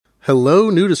Hello,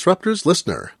 New Disruptors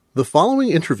listener. The following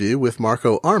interview with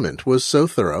Marco Arment was so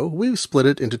thorough, we split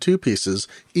it into two pieces,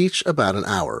 each about an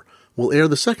hour. We'll air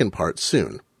the second part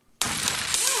soon.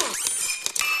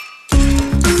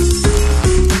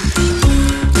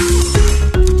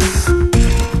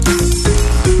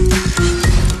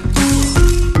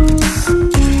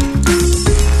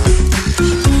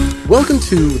 Welcome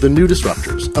to The New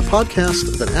Disruptors, a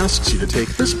podcast that asks you to take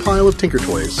this pile of Tinker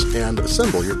Toys and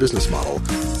assemble your business model.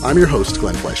 I'm your host,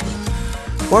 Glenn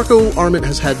Fleischman. Marco Arment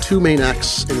has had two main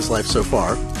acts in his life so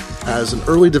far. As an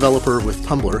early developer with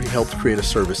Tumblr, he helped create a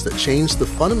service that changed the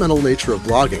fundamental nature of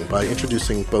blogging by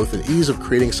introducing both an ease of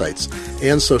creating sites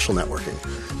and social networking.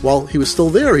 While he was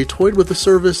still there, he toyed with a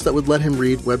service that would let him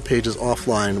read web pages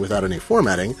offline without any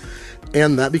formatting,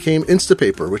 and that became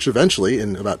Instapaper, which eventually,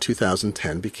 in about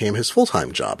 2010, became his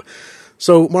full-time job.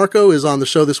 So Marco is on the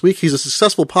show this week. He's a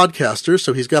successful podcaster,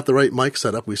 so he's got the right mic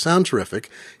set up. We sound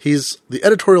terrific. He's the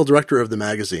editorial director of the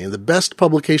magazine, the best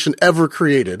publication ever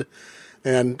created,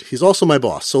 and he's also my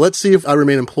boss. So let's see if I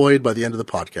remain employed by the end of the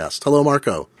podcast. Hello,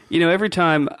 Marco. You know, every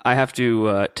time I have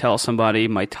to tell somebody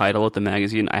my title at the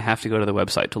magazine, I have to go to the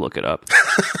website to look it up.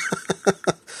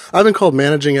 I've been called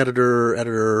managing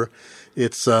editor.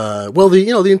 It's,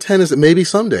 the intent is that maybe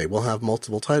someday we'll have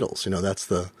multiple titles. You know, that's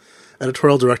the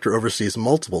editorial director oversees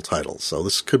multiple titles. So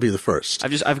this could be the first.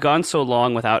 I've gone so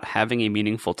long without having a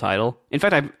meaningful title. In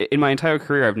fact, in my entire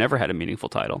career, I've never had a meaningful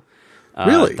title.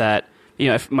 Really?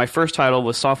 My first title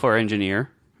was software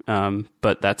engineer.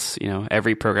 But that's,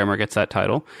 every programmer gets that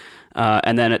title.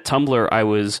 And then at Tumblr, I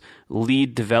was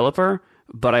lead developer,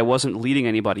 but I wasn't leading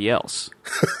anybody else.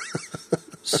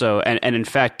 So, and in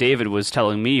fact, David was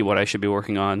telling me what I should be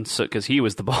working on, because he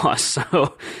was the boss.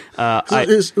 So,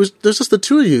 there's just the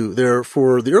two of you there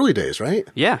for the early days, right?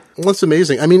 Yeah. Well, that's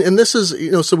amazing. I mean, and this is,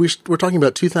 so we're talking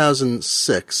about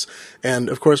 2006, and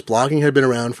of course, blogging had been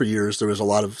around for years. There was a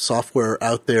lot of software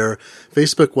out there.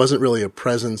 Facebook wasn't really a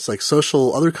presence. Like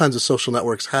other kinds of social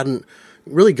networks hadn't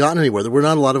really gotten anywhere. There were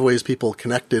not a lot of ways people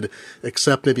connected,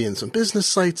 except maybe in some business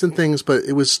sites and things, but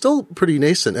it was still pretty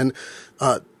nascent. And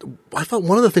I thought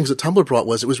one of the things that Tumblr brought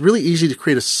was it was really easy to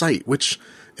create a site, which,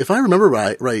 if I remember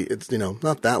right, it's,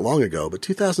 not that long ago, but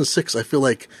 2006, I feel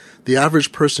like the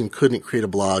average person couldn't create a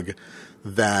blog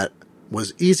that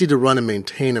was easy to run and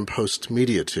maintain and post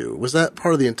media to. Was that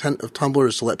part of the intent of Tumblr,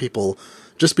 is to let people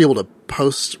just be able to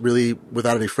post really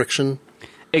without any friction?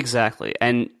 Exactly.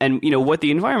 And what the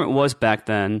environment was back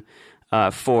then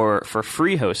for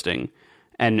free hosting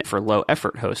and for low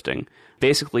effort hosting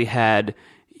basically had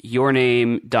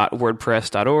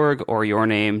yourname.wordpress.org or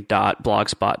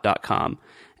yourname.blogspot.com.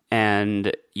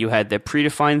 And you had the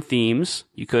predefined themes.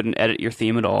 You couldn't edit your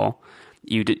theme at all.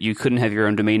 You couldn't have your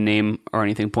own domain name or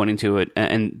anything pointing to it.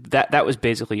 And that was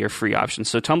basically your free option.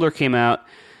 So Tumblr came out,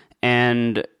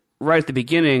 and right at the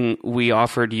beginning, we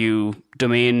offered you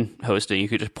domain hosting. You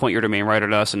could just point your domain right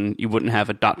at us, and you wouldn't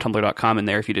have a .tumblr.com in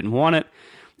there if you didn't want it.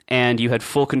 And you had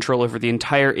full control over the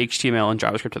entire HTML and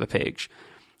JavaScript of the page.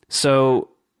 So,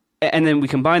 and then we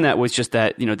combine that with just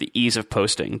that, the ease of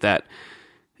posting. That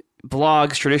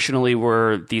blogs traditionally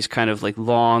were these kind of like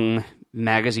long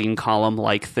magazine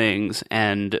column-like things,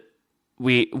 and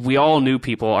we all knew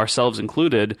people, ourselves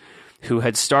included, who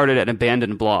had started and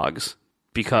abandoned blogs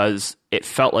because it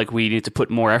felt like we needed to put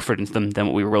more effort into them than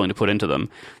what we were willing to put into them.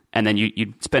 And then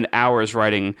you'd spend hours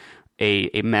writing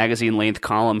a magazine-length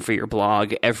column for your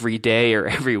blog every day or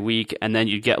every week, and then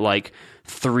you'd get like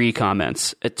 3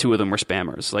 comments. 2 of them were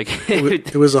spammers. Like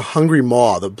it was a hungry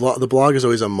maw. The blog is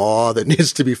always a maw that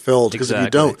needs to be filled, because if you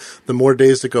don't, the more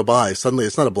days that go by, suddenly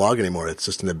it's not a blog anymore. It's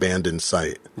just an abandoned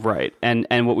site. Right.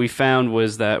 And what we found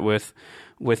was that with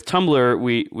Tumblr,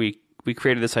 we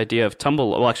created this idea of Tumblr.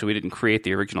 Well, actually, we didn't create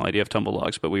the original idea of Tumblr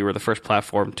logs, but we were the first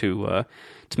platform to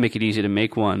make it easy to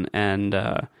make one. And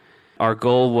our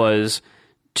goal was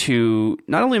to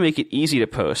not only make it easy to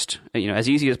post, as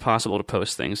easy as possible to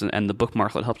post things, and the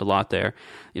bookmarklet helped a lot there.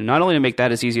 Not only to make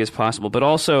that as easy as possible, but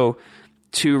also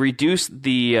to reduce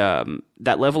the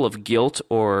that level of guilt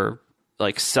or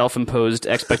like self-imposed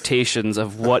expectations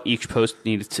of what each post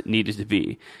needed to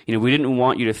be. We didn't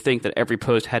want you to think that every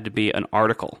post had to be an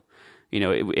article.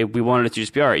 We wanted it to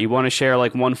just be, all right, you want to share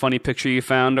like one funny picture you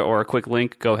found or a quick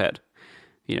link, go ahead.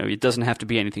 It doesn't have to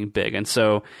be anything big. And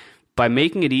so by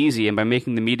making it easy and by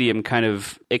making the medium kind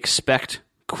of expect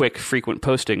quick, frequent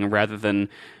posting rather than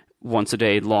once a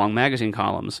day long magazine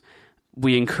columns,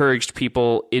 we encouraged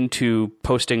people into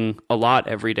posting a lot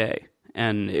every day.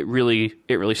 And it really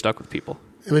stuck with people.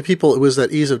 I mean, it was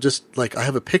that ease of just like, I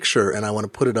have a picture and I want to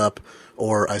put it up,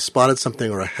 or I spotted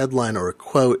something or a headline or a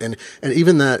quote. And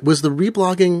even that, was the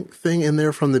reblogging thing in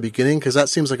there from the beginning? Because that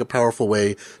seems like a powerful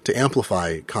way to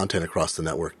amplify content across the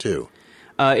network too.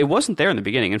 It wasn't there in the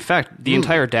beginning. In fact, the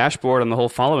entire dashboard and the whole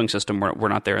following system were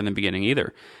not there in the beginning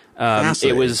either.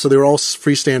 It was, so they were all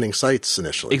freestanding sites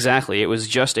initially. Exactly. It was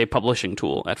just a publishing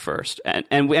tool at first.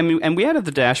 And we added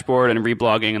the dashboard and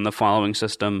reblogging and the following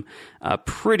system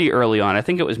pretty early on. I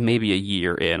think it was maybe a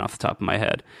year in off the top of my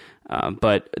head.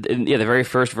 But the very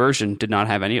first version did not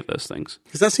have any of those things.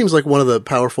 Because that seems like one of the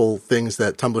powerful things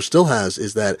that Tumblr still has,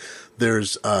 is that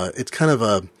there's, it's kind of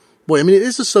a, boy, I mean, it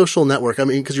is a social network. I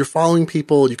mean, because you're following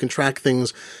people, you can track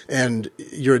things, and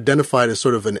you're identified as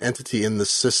sort of an entity in the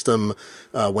system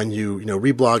when you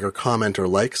reblog or comment or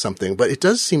like something. But it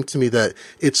does seem to me that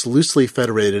it's loosely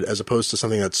federated as opposed to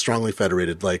something that's strongly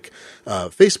federated like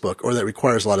Facebook, or that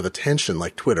requires a lot of attention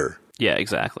like Twitter. Yeah,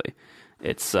 exactly.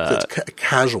 It's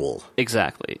casual.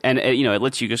 Exactly. And it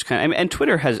lets you just kind of, and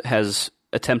Twitter has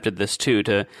attempted this too,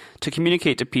 to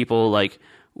communicate to people like,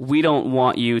 we don't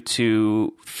want you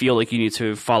to feel like you need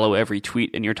to follow every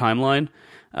tweet in your timeline.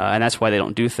 And that's why they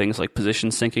don't do things like position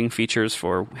syncing features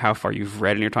for how far you've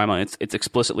read in your timeline. It's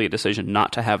explicitly a decision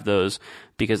not to have those,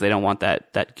 because they don't want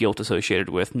that guilt associated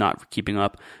with not keeping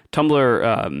up.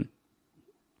 Tumblr,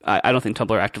 I don't think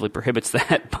Tumblr actively prohibits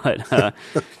that,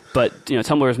 but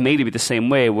Tumblr is made to be the same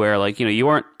way, where like you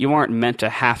aren't meant to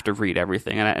have to read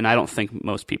everything, and I don't think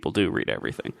most people do read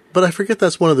everything. But I forget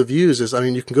that's one of the views. Is, I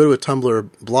mean, you can go to a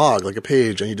Tumblr blog, like a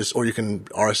page, and or you can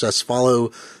RSS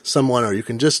follow someone, or you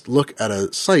can just look at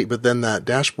a site. But then that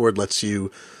dashboard lets you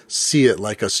see it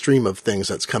like a stream of things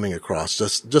that's coming across,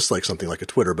 just like something like a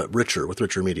Twitter, but with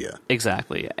richer media.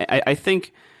 Exactly. I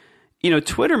think.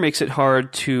 Twitter makes it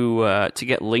hard to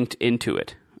get linked into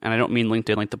it, and I don't mean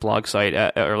LinkedIn like the blog site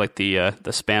or like the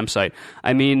spam site.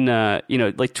 I mean,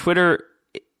 like Twitter.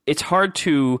 It's hard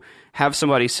to have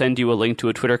somebody send you a link to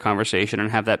a Twitter conversation and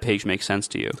have that page make sense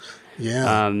to you.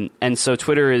 Yeah. And so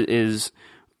Twitter is,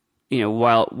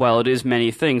 while it is many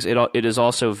things, it is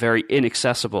also very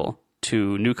inaccessible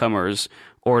to newcomers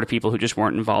or to people who just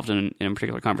weren't involved in a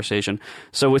particular conversation.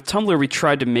 So with Tumblr, we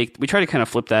tried to kind of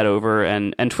flip that over,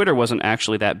 and Twitter wasn't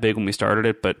actually that big when we started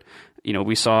it, but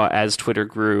we saw as Twitter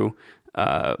grew,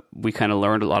 we kind of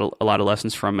learned a lot of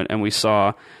lessons from it, and we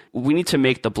saw we need to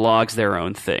make the blogs their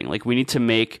own thing. Like, we need to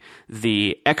make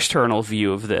the external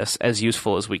view of this as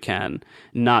useful as we can,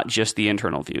 not just the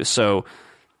internal view. So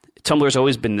Tumblr's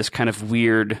always been this kind of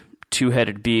weird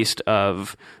two-headed beast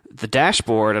of the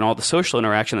dashboard and all the social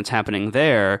interaction that's happening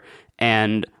there,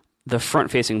 and the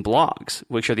front-facing blogs,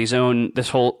 which are this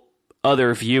whole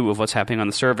other view of what's happening on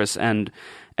the service. And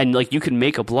like, you can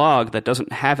make a blog that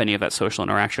doesn't have any of that social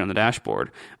interaction on the dashboard,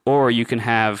 or you can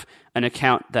have an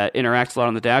account that interacts a lot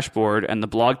on the dashboard, and the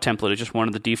blog template is just one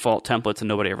of the default templates, and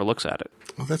nobody ever looks at it.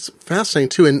 Well, that's fascinating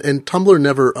too. And Tumblr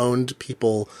never owned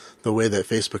people the way that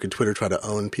Facebook and Twitter try to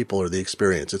own people or the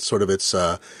experience. It's sort of it's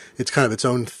kind of its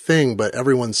own thing, but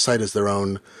everyone's site is their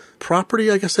own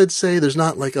property, I guess I'd say. There's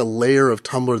not like a layer of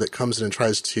Tumblr that comes in and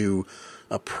tries to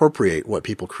appropriate what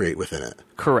people create within it.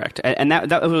 Correct. And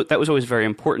that was always very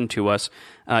important to us.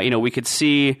 We could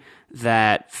see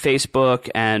that Facebook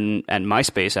and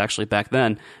MySpace, actually back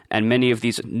then, and many of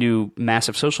these new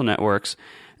massive social networks,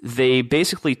 they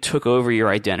basically took over your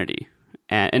identity.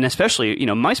 And especially,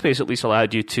 MySpace at least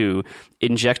allowed you to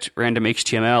inject random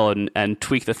HTML and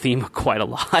tweak the theme quite a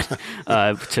lot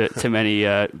to many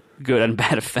good and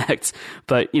bad effects.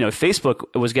 But,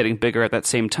 Facebook was getting bigger at that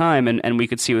same time, and we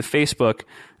could see with Facebook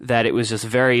that it was just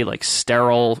very like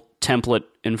sterile template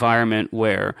environment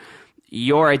where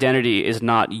your identity is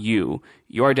not you.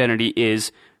 Your identity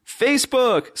is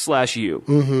Facebook/you.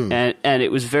 Mm-hmm. And it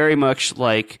was very much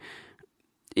like,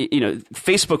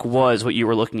 Facebook was what you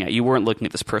were looking at. You weren't looking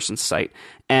at this person's site.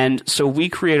 And so we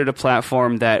created a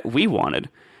platform that we wanted,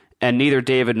 and neither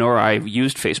David nor I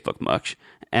used Facebook much.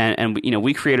 And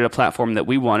we created a platform that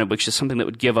we wanted, which is something that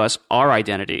would give us our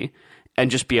identity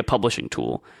and just be a publishing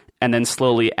tool, and then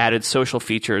slowly added social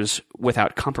features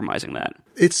without compromising that.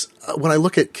 It's when I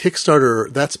look at Kickstarter,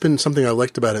 that's been something I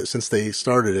liked about it since they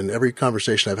started. And every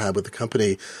conversation I've had with the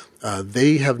company,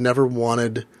 they have never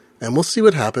wanted. And we'll see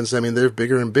what happens. I mean, they're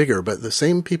bigger and bigger, but the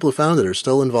same people who founded it are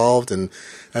still involved, and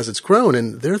as it's grown.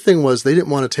 And their thing was they didn't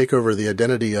want to take over the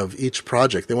identity of each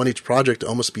project. They want each project to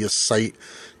almost be a site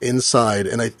inside.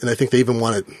 And I think they even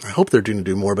want it. I hope they're going to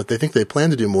do more, but they think they plan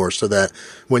to do more, so that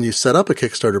when you set up a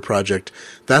Kickstarter project,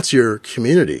 that's your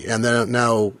community. And then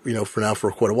now,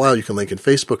 for quite a while, you can link in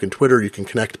Facebook and Twitter. You can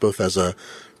connect both as a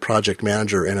project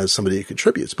manager and as somebody who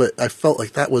contributes. But I felt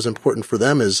like that was important for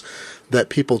them, is that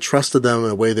people trusted them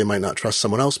in a way they might not trust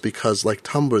someone else, because like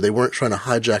Tumblr, they weren't trying to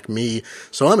hijack me.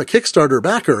 So I'm a Kickstarter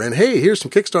backer and hey, here's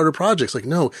some Kickstarter projects. Like,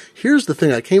 no, here's the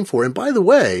thing I came for. And by the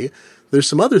way, there's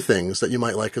some other things that you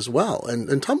might like as well. And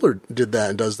Tumblr did that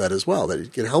and does that as well,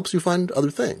 that it helps you find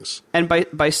other things. And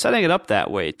by setting it up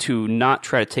that way, to not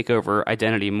try to take over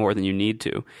identity more than you need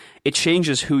to, it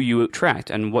changes who you attract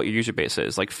and what your user base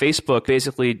is. Like Facebook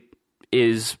basically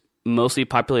is mostly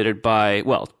populated by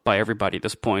everybody at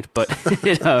this point. But,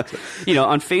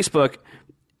 on Facebook,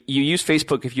 you use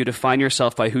Facebook if you define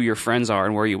yourself by who your friends are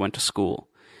and where you went to school.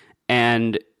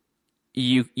 And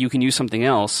you can use something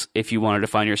else if you want to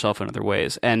define yourself in other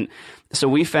ways. And so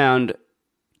we found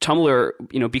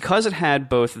Tumblr, because it had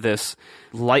both this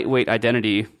lightweight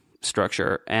identity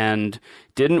structure and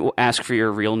didn't ask for your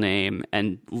real name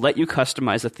and let you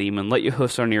customize the theme and let you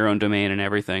host on your own domain and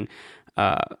everything,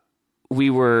 we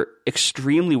were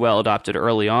extremely well adopted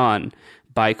early on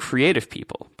by creative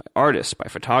people, by artists, by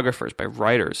photographers, by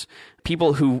writers,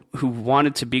 people who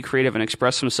wanted to be creative and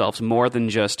express themselves more than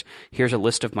just, here's a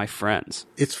list of my friends.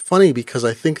 It's funny because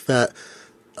I think that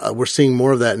we're seeing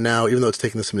more of that now, even though it's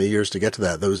taken this many years to get to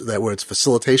that where it's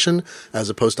facilitation as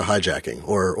opposed to hijacking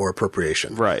or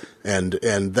appropriation. Right. And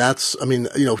that's,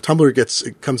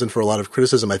 Tumblr comes in for a lot of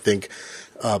criticism, I think,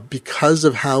 because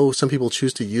of how some people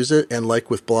choose to use it. And like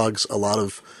with blogs, a lot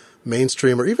of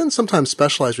mainstream or even sometimes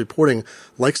specialized reporting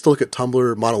likes to look at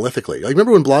Tumblr monolithically. Like,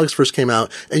 remember when blogs first came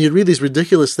out and you'd read these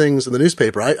ridiculous things in the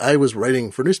newspaper? I was writing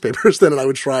for newspapers then, and I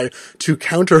would try to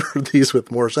counter these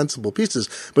with more sensible pieces.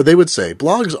 But they would say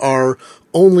blogs are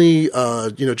only,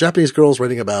 Japanese girls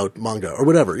writing about manga or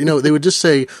whatever. They would just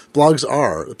say blogs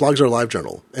are live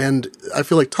journal. And I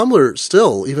feel like Tumblr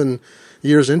still, even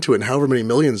years into it, and however many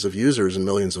millions of users and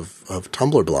millions of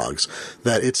Tumblr blogs,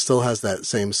 that it still has that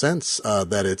same sense,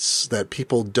 that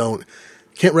people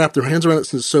can't wrap their hands around it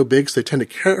since it's so big, so they tend to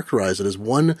characterize it as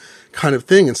one kind of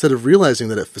thing instead of realizing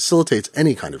that it facilitates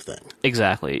any kind of thing.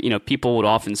 Exactly. People would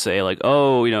often say like,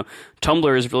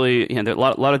 Tumblr is really, there's a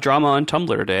lot of drama on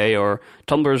Tumblr today, or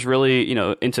Tumblr is really,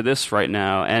 into this right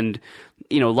now. And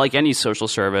like any social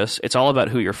service, it's all about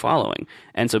who you're following.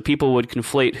 And so people would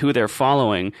conflate who they're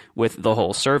following with the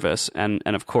whole service. And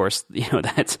of course,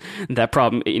 that's that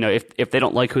problem. If they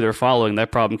don't like who they're following,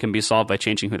 that problem can be solved by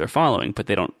changing who they're following, but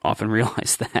they don't often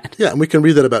realize that. Yeah. And we can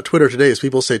read that about Twitter today, as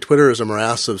people say Twitter is a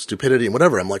morass of stupidity and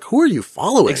whatever. I'm like, who are you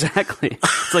following? Exactly.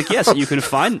 It's like, yes, you can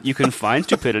find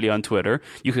stupidity on Twitter.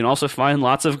 You can also find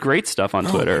lots of great stuff on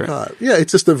Twitter. My God. Yeah.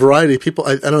 It's just a variety of people.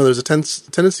 I don't know. There's a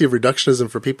tendency of reductionism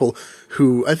for people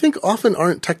who I think often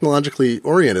aren't technologically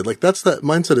oriented. Like, that's that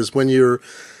mindset, is when you're,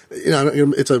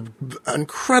 it's an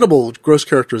incredible gross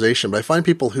characterization, but I find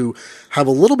people who have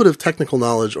a little bit of technical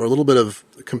knowledge or a little bit of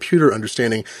computer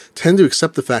understanding tend to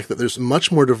accept the fact that there's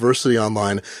much more diversity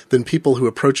online than people who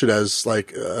approach it as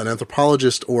like an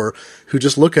anthropologist, or who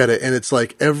just look at it and it's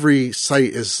like every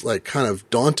site is like kind of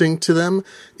daunting to them,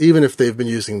 even if they've been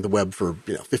using the web for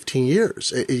 15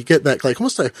 years. You get that, like,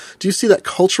 almost do you see that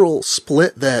cultural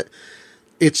split that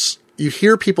you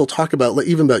hear people talk about, like,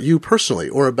 even about you personally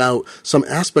or about some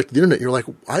aspect of the internet, you're like,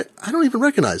 I don't even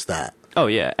recognize that. Oh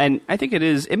yeah. And I think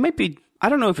it might be, I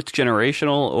don't know if it's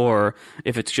generational or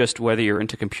if it's just whether you're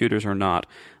into computers or not.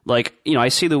 Like, I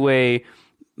see the way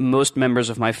most members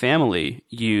of my family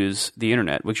use the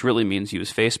internet, which really means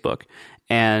use Facebook.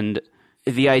 And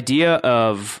the idea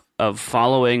of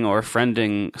following or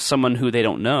friending someone who they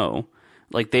don't know,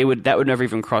 like that would never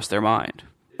even cross their mind.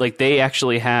 Like, they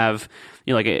actually have,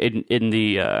 like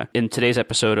in today's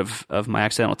episode of my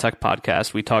Accidental Tech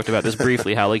podcast, we talked about this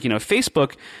briefly, how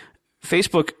Facebook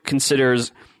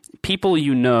considers people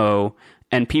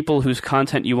and people whose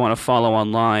content you want to follow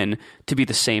online to be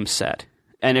the same set.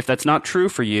 And if that's not true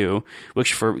for you,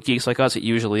 which for geeks like us it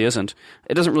usually isn't,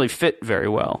 it doesn't really fit very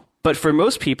well. But for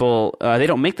most people, they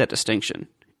don't make that distinction.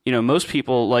 Most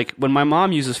people, like when my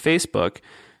mom uses Facebook,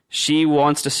 she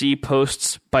wants to see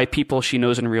posts by people she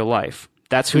knows in real life.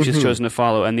 That's who she's chosen to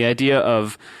follow. And the idea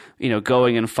of,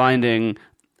 going and finding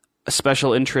a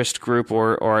special interest group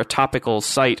or a topical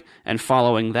site and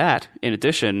following that, in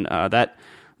addition, that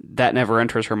never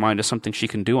enters her mind as something she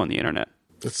can do on the internet.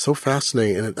 It's so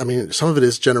fascinating. And some of it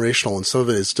is generational and some of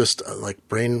it is just like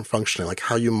brain functioning, like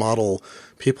how you model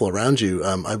people around you.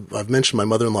 I've mentioned my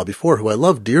mother-in-law before, who I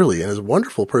love dearly and is a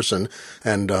wonderful person,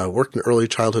 and worked in early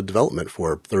childhood development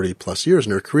for 30 plus years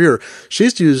in her career.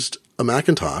 She's used a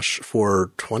Macintosh for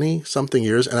 20 something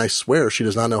years, and I swear she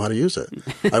does not know how to use it.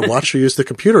 I watch her use the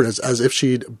computer as if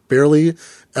she'd barely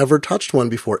ever touched one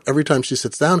before every time she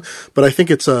sits down. But I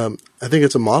think it's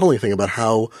a modeling thing about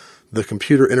how the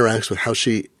computer interacts with how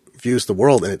she views the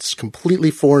world, and it's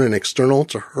completely foreign and external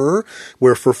to her,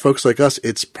 where for folks like us,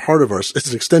 it's part of it's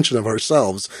an extension of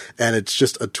ourselves, and it's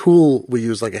just a tool we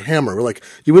use like a hammer. We're like,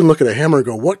 you wouldn't look at a hammer and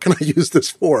go, what can I use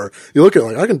this for? You look at it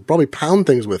like, I can probably pound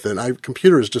things with it.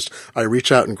 Computer is just, I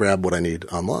reach out and grab what I need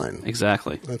online.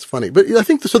 Exactly. That's funny. But I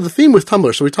think, so the theme with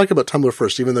Tumblr, so we talk about Tumblr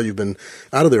first, even though you've been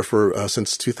out of there for,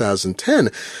 since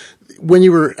 2010. When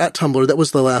you were at Tumblr, that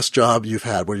was the last job you've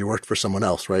had where you worked for someone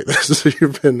else, right? So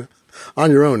you've been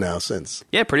on your own now since.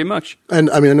 Yeah, pretty much. And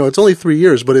I mean, I know it's only 3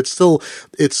 years, but it's still,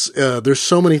 there's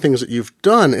so many things that you've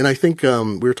done. And I think,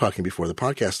 we were talking before the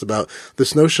podcast about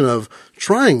this notion of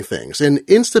trying things. And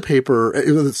Instapaper,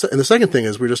 and the second thing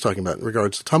is we were just talking about in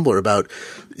regards to Tumblr, about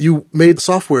you made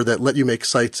software that let you make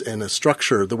sites in a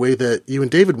structure the way that you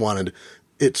and David wanted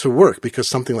it to work, because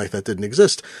something like that didn't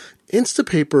exist.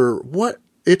 Instapaper, what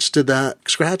itch did that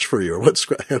scratch for you, or what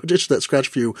itch did that scratch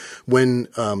for you when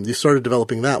you started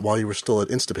developing that while you were still at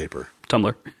Instapaper?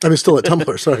 Tumblr. I mean, still at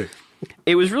Tumblr, sorry.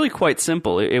 It was really quite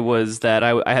simple. It was that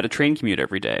I had a train commute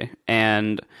every day,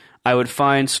 and I would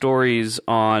find stories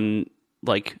on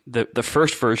like the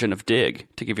first version of Dig,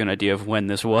 to give you an idea of when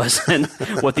this was and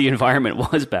what the environment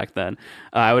was back then.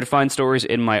 I would find stories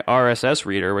in my RSS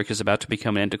reader, which is about to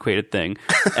become an antiquated thing,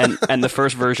 and the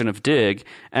first version of Dig.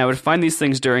 And I would find these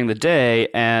things during the day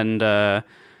and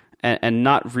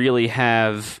not really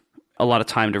have a lot of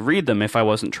time to read them if I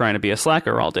wasn't trying to be a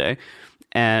slacker all day.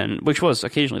 And which was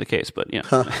occasionally the case, but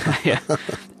yeah.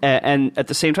 And at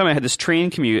the same time, I had this train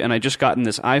commute, and I just gotten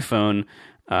this iPhone,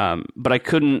 but I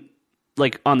couldn't.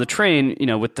 Like on the train,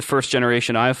 with the first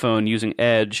generation iPhone using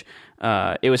Edge,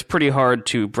 it was pretty hard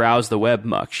to browse the web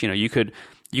much. You could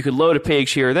load a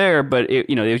page here or there, but it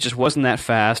just wasn't that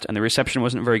fast, and the reception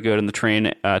wasn't very good in the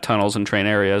train tunnels and train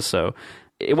areas, so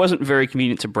it wasn't very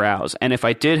convenient to browse. And if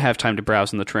I did have time to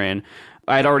browse in the train,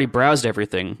 I had already browsed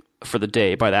everything for the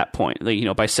day by that point.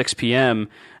 By 6 p.m.,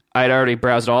 I'd already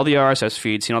browsed all the RSS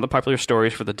feeds, seen all the popular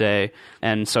stories for the day,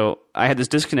 and so I had this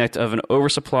disconnect of an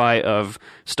oversupply of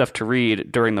stuff to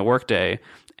read during the workday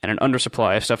and an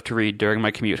undersupply of stuff to read during my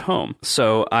commute home.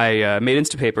 So I made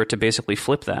Instapaper to basically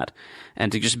flip that and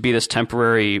to just be this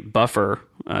temporary buffer,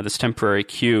 this temporary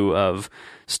queue of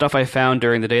stuff I found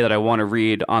during the day that I want to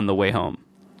read on the way home.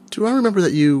 Do I remember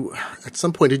that you, at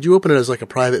some point, did you open it as like a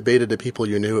private beta to people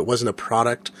you knew? It wasn't a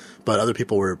product, but other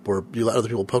people you let other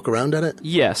people poke around at it?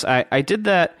 Yes, I did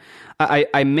that.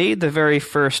 I made the very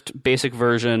first basic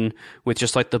version with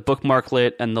just like the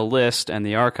bookmarklet and the list and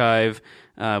the archive,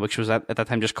 which was at that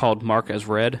time just called Mark as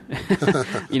Read.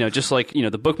 Just like,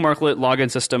 the bookmarklet, login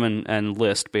system, and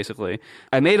list, basically.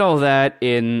 I made all that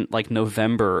in like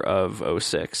November of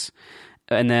 2006.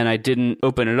 And then I didn't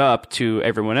open it up to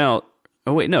everyone else.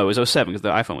 Oh, wait, no, it was 2007 because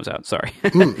the iPhone was out. Sorry.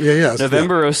 Yeah.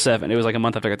 November 2007. It was like a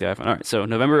month after I got the iPhone. All right, so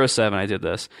November 2007 I did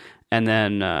this. And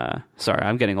then, sorry,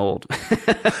 I'm getting old.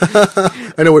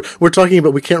 I know, we're talking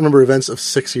about, we can't remember events of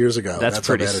 6 years ago. That's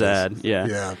pretty sad,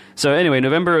 yeah. So anyway,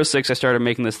 November 2006 I started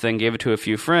making this thing, gave it to a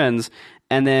few friends,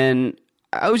 and then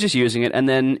I was just using it. And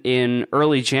then in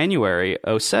early January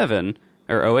 2007,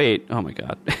 or 2008, oh my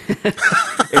God.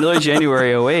 In early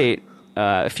January 2008,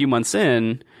 a few months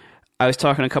in, I was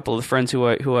talking to a couple of friends who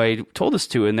I told this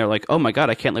to, and they're like, "Oh my God,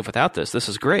 I can't live without this. This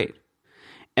is great."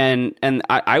 And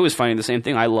I was finding the same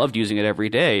thing. I loved using it every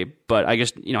day, but I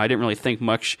just I didn't really think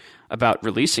much about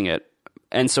releasing it.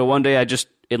 And so one day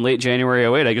in late January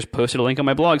 2008, I just posted a link on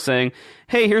my blog saying,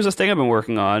 "Hey, here's this thing I've been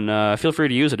working on. Feel free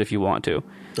to use it if you want to."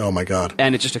 Oh my God!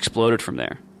 And it just exploded from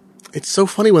there. It's so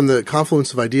funny when the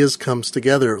confluence of ideas comes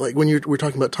together. Like when we're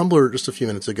talking about Tumblr just a few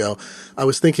minutes ago, I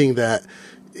was thinking that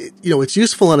it's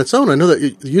useful on its own. I know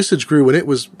that the usage grew when it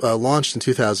was launched in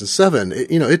 2007.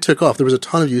 It took off. There was a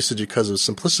ton of usage because of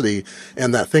simplicity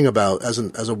and that thing about as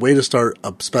a way to start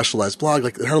a specialized blog.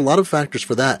 Like it had a lot of factors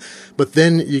for that. But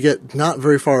then you get not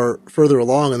very further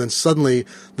along, and then suddenly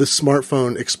the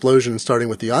smartphone explosion, starting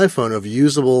with the iPhone, of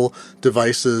usable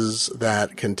devices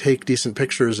that can take decent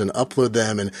pictures and upload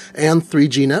them, and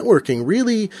 3G networking.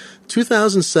 Really,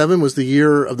 2007 was the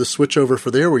year of the switchover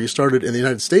for there, where you started in the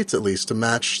United States at least to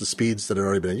match the speeds that had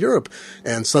already been in Europe,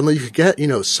 and suddenly you could get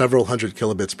several hundred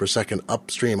kilobits per second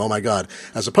upstream. Oh my God!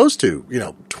 As opposed to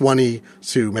 20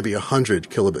 to maybe 100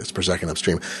 kilobits per second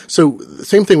upstream. So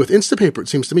same thing with Instapaper. It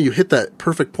seems to me you hit that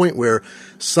perfect point where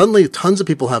suddenly tons of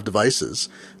people have devices.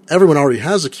 Everyone already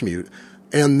has a commute.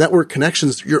 And network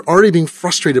connections, you're already being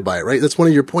frustrated by it, right? That's one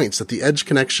of your points, that the Edge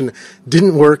connection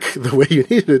didn't work the way you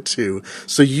needed it to.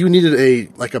 So you needed a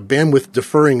bandwidth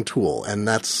deferring tool, and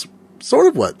that's sort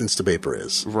of what Instapaper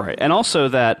is. Right. And also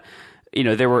that,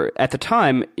 there were, at the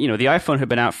time, the iPhone had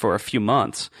been out for a few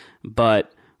months,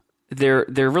 but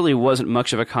there really wasn't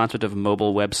much of a concept of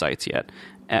mobile websites yet.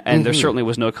 And there certainly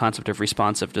was no concept of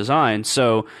responsive design.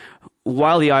 So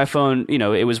while the iPhone,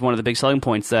 it was one of the big selling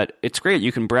points that it's great,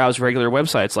 you can browse regular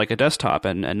websites like a desktop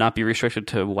and not be restricted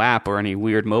to WAP or any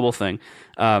weird mobile thing.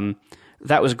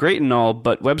 That was great and all,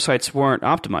 but websites weren't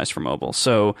optimized for mobile.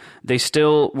 So they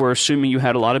still were assuming you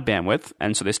had a lot of bandwidth,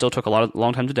 and so they still took a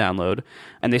long time to download,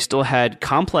 and they still had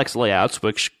complex layouts,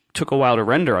 which took a while to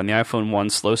render on the iPhone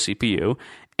 1's slow CPU,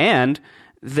 and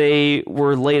they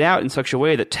were laid out in such a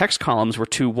way that text columns were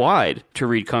too wide to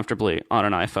read comfortably on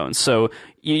an iPhone. So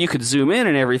you could zoom in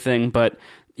and everything, but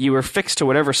you were fixed to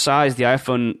whatever size the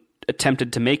iPhone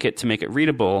attempted to make it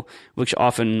readable, which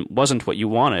often wasn't what you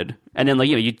wanted. And then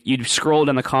you'd scroll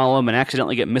down the column and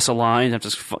accidentally get misaligned and have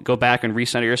to go back and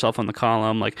recenter yourself on the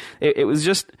column. It was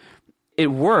just, it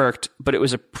worked, but it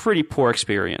was a pretty poor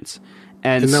experience.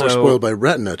 And now we're spoiled by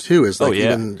Retina too.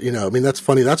 Even, that's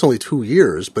funny. That's only 2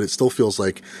 years, but it still feels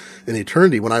like an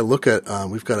eternity. When I look at,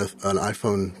 we've got an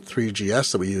iPhone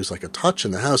 3GS that we use like a touch in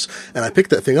the house, and I pick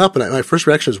that thing up, and my first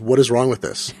reaction is, what is wrong with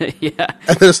this? Yeah.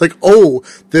 And then it's like, oh,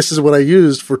 this is what I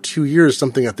used for 2 years,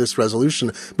 something at this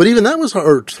resolution. But even that was hard,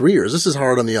 or 3 years. This is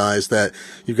hard on the eyes that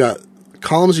you've got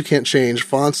columns you can't change,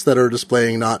 fonts that are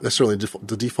displaying not necessarily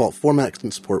the default format, can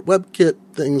support WebKit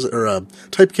things or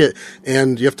TypeKit,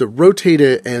 and you have to rotate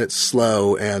it, and it's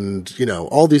slow, and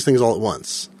all these things all at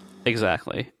once.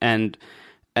 Exactly, and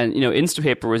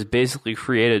Instapaper was basically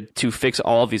created to fix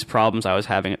all of these problems I was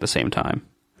having at the same time.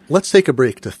 Let's take a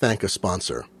break to thank a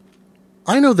sponsor.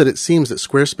 I know that it seems that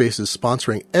Squarespace is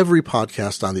sponsoring every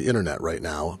podcast on the internet right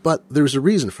now, but there's a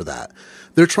reason for that.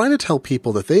 They're trying to tell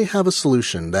people that they have a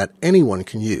solution that anyone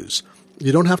can use.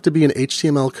 You don't have to be an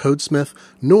HTML codesmith,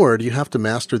 nor do you have to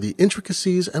master the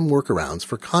intricacies and workarounds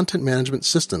for content management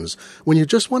systems when you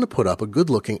just want to put up a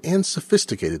good-looking and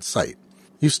sophisticated site.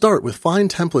 You start with fine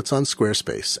templates on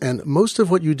Squarespace, and most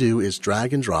of what you do is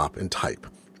drag and drop and type.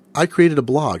 I created a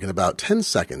blog in about 10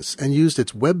 seconds and used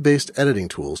its web-based editing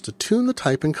tools to tune the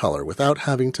type and color without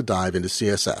having to dive into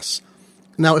CSS.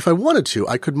 Now, if I wanted to,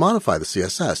 I could modify the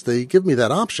CSS. They give me that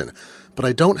option, but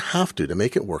I don't have to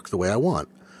make it work the way I want.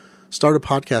 Start a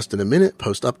podcast in a minute,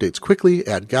 post updates quickly,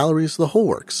 add galleries, the whole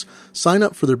works. Sign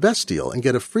up for their best deal and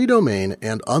get a free domain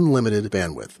and unlimited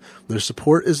bandwidth. Their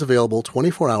support is available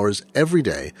 24 hours every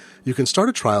day. You can start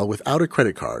a trial without a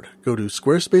credit card. Go to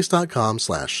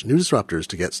squarespace.com/newdisruptors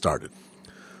to get started.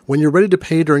 When you're ready to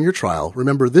pay during your trial,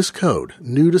 remember this code,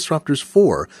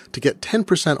 NEWDisruptors4, to get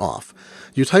 10% off.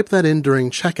 You type that in during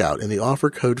checkout in the offer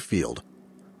code field.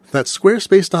 That's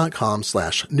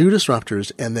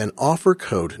squarespace.com/newdisruptors and then offer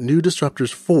code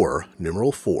NEWDisruptors4,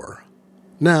 numeral 4.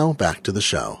 Now, back to the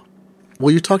show.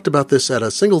 Well, you talked about this at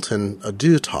a Singleton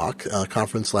Do Talk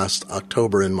conference last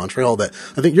October in Montreal. That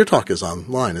I think your talk is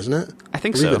online, isn't it? I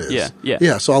think so. It is. Yeah.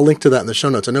 Yeah. So I'll link to that in the show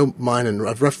notes. I know mine, and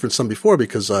I've referenced some before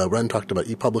because Ren talked about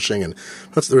e-publishing, and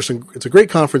it's a great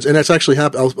conference, and it's actually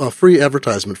a free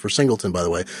advertisement for Singleton, by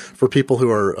the way, for people who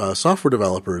are software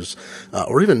developers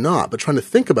or even not, but trying to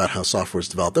think about how software is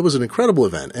developed. That was an incredible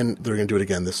event, and they're going to do it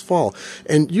again this fall.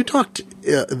 And you talked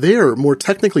there more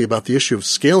technically about the issue of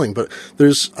scaling, but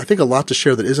there's I think a lot to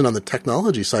share that isn't on the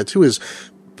technology side too. Is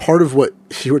part of what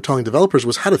you were telling developers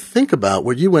was how to think about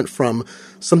where you went from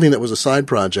something that was a side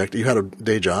project. You had a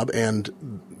day job and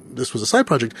this was a side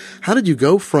project. How did you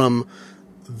go from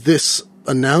this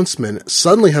announcement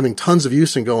suddenly having tons of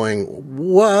use and going,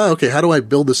 wow, okay, how do I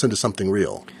build this into something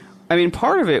real? I mean,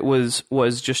 part of it was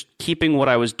just keeping what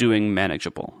I was doing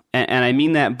manageable. And I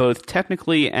mean that both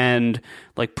technically and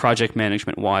like project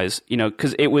management wise,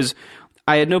 because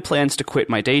I had no plans to quit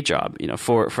my day job,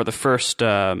 for the first,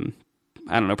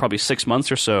 probably 6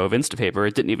 months or so of Instapaper.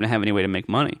 It didn't even have any way to make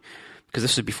money because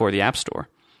this was before the App Store.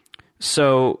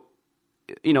 So,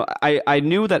 I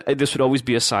knew that this would always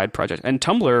be a side project, and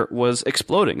Tumblr was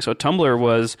exploding. So Tumblr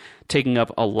was taking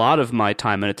up a lot of my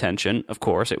time and attention. Of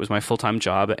course, it was my full-time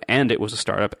job, and it was a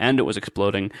startup, and it was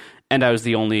exploding, and I was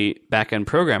the only back-end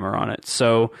programmer on it.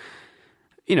 So,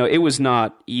 it was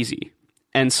not easy.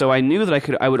 And so I knew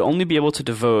that I would only be able to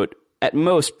devote at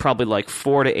most probably like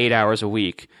 4 to 8 hours a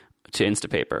week to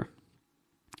Instapaper.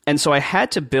 And so I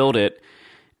had to build it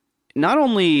not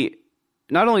only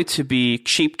to be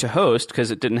cheap to host because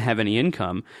it didn't have any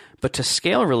income, but to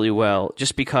scale really well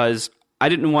just because I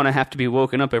didn't want to have to be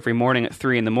woken up every morning at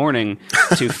 3 a.m.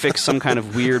 to fix some kind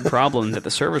of weird problem that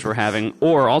the servers were having,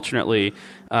 or alternately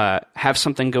have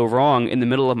something go wrong in the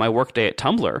middle of my workday at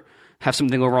Tumblr. Have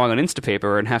something go wrong on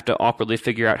Instapaper and have to awkwardly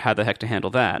figure out how the heck to handle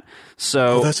that.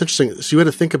 So that's interesting. So you had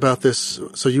to think about this.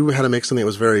 So you had to make something that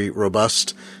was very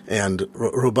robust and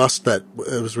robust that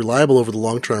it was reliable over the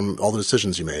long term, all the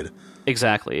decisions you made.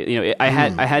 Exactly. I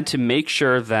had to make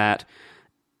sure that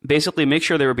basically make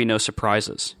sure there would be no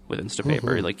surprises with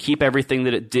Instapaper. Like keep everything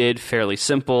that it did fairly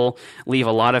simple, leave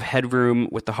a lot of headroom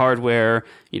with the hardware,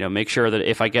 make sure that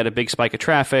if I get a big spike of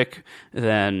traffic,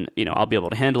 then, I'll be able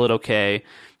to handle it okay.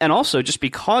 And also just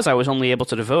because I was only able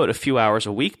to devote a few hours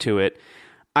a week to it,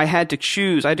 I had to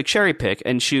cherry pick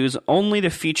and choose only the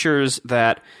features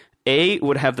that A,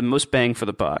 would have the most bang for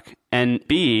the buck, and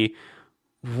B,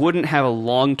 wouldn't have a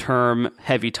long-term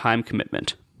heavy time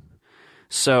commitment.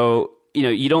 So,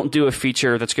 you don't do a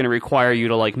feature that's going to require you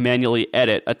to like manually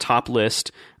edit a top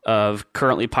list of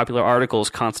currently popular articles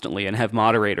constantly and have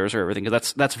moderators or everything.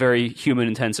 That's very human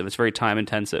intensive. It's very time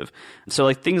intensive. So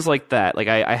like things like that, like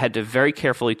I had to very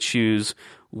carefully choose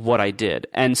what I did.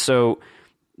 And so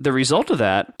the result of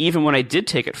that, even when I did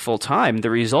take it full time, the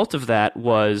result of that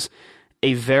was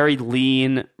a very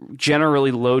lean,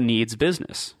 generally low needs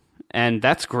business. And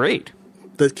that's great.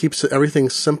 That keeps everything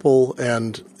simple,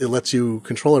 and it lets you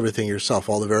control everything yourself.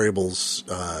 All the variables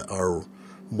are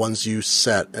ones you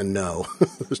set and know.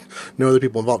 There's no other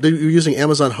people involved. Were you using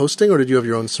Amazon hosting, or did you have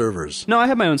your own servers? No, I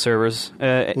have my own servers.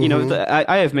 I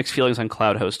have mixed feelings on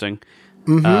cloud hosting.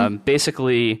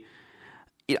 Basically,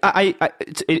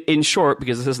 in short,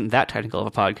 because this isn't that technical of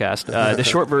a podcast, the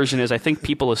short version is I think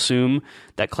people assume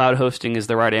that cloud hosting is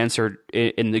the right answer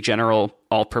in the general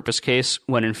all-purpose case,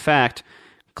 when in fact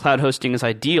cloud hosting is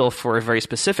ideal for a very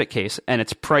specific case, and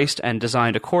it's priced and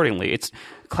designed accordingly.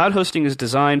 Cloud hosting is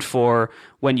designed for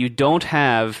when you don't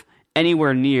have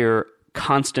anywhere near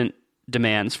constant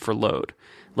demands for load.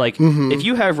 Like if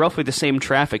you have roughly the same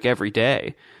traffic every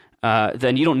day,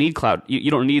 then you don't need cloud.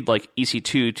 You don't need like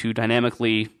EC2 to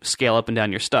dynamically scale up and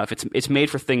down your stuff. It's made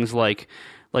for things like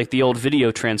the old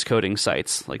video transcoding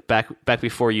sites, like back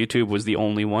before YouTube was the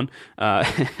only one. Back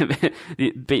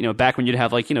when you'd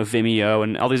have Vimeo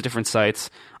and all these different sites.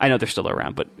 I know they're still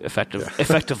around, but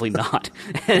effectively not.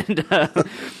 And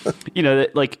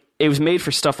it was made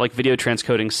for stuff like video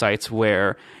transcoding sites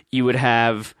where you would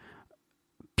have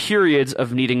periods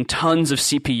of needing tons of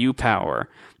CPU power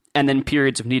and then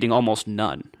periods of needing almost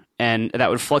none, and that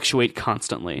would fluctuate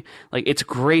constantly. Like it's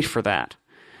great for that.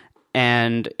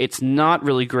 And it's not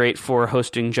really great for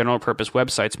hosting general purpose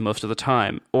websites most of the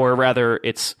time, or rather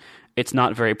it's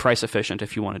not very price efficient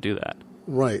if you want to do that.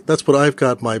 Right. That's what I've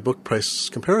got my book price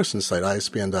comparison site,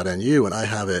 isbn.nu, and I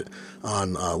have it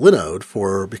on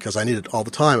Linode because I need it all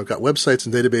the time. I've got websites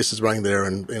and databases running there,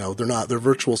 and they're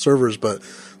virtual servers, but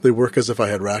they work as if I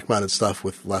had rack mounted stuff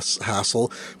with less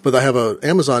hassle. But I have a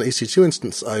Amazon EC2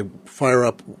 instance I fire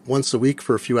up once a week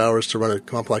for a few hours to run a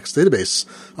complex database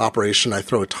operation. I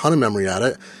throw a ton of memory at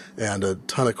it and a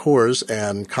ton of cores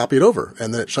and copy it over,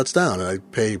 and then it shuts down, and I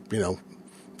pay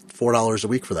 $4 a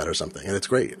week for that or something, and it's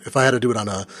great. If I had to do it on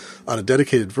a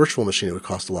dedicated virtual machine, it would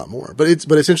cost a lot more. But it's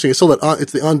interesting. It's still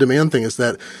it's the on-demand thing. Is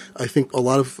that I think a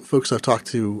lot of folks I've talked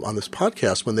to on this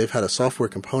podcast, when they've had a software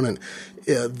component,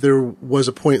 there was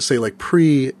a point, say like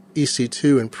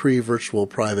pre-EC2 and pre-virtual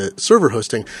private server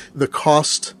hosting, the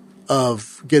cost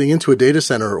of getting into a data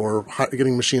center or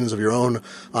getting machines of your own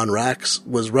on racks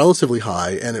was relatively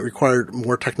high, and it required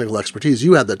more technical expertise.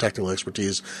 You had that technical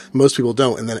expertise. Most people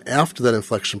don't. And then after that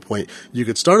inflection point, you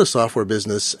could start a software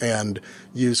business and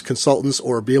use consultants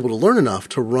or be able to learn enough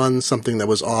to run something that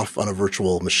was off on a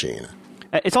virtual machine.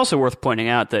 It's also worth pointing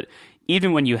out that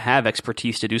even when you have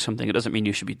expertise to do something, it doesn't mean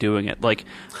you should be doing it. Like,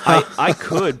 I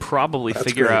could probably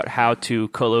figure out how to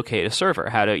co-locate a server,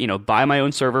 how to, buy my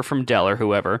own server from Dell or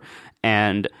whoever,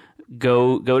 and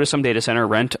go to some data center,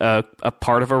 rent a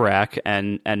part of a rack,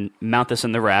 and mount this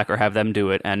in the rack or have them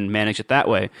do it and manage it that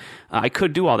way. I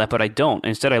could do all that, but I don't.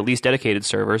 Instead, I lease dedicated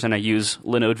servers and I use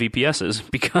Linode VPSs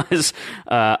because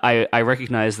I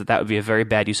recognize that would be a very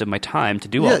bad use of my time to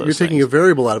do all those things. You're taking a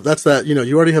variable out of that's that.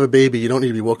 You already have a baby. You don't need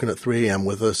to be woken at 3 a.m.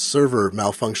 with a server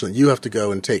malfunction that you have to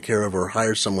go and take care of or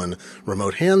hire someone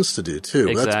remote hands to do too.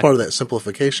 Exactly. That's part of that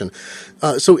simplification.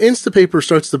 So Instapaper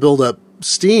starts to build up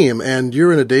steam, and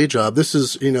you're in a day job. This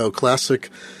is, classic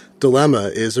dilemma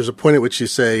is there's a point at which you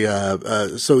say,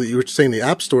 so you were saying the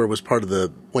App Store was part of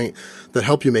the point that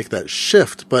helped you make that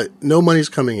shift, but no money's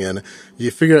coming in. You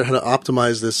figure out how to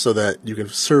optimize this so that you can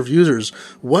serve users.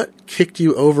 What kicked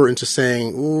you over into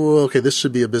saying, okay, this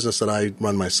should be a business that I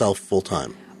run myself full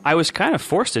time? I was kind of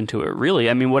forced into it, really.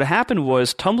 I mean, what happened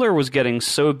was Tumblr was getting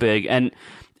so big, and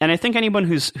I think anyone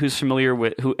who's familiar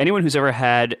with anyone who's ever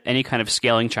had any kind of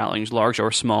scaling challenge, large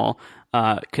or small,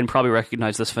 can probably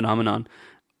recognize this phenomenon.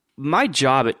 My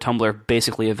job at Tumblr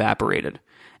basically evaporated,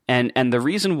 and the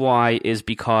reason why is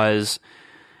because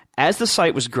as the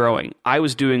site was growing, I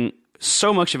was doing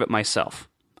so much of it myself.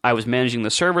 I was managing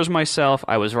the servers myself.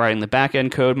 I was writing the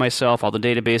back-end code myself, all the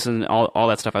databases and all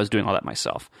that stuff. I was doing all that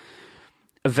myself.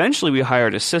 Eventually, we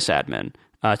hired a sysadmin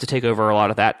to take over a lot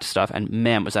of that stuff, and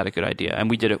man, was that a good idea. And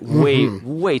we did it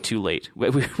way too late.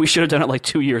 We should have done it like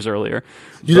 2 years earlier.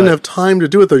 You didn't have time to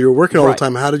do it, though. You were working all the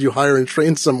time. How did you hire and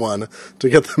train someone to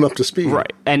get them up to speed?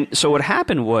 Right. And so what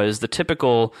happened was the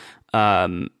typical,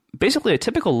 basically a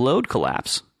typical load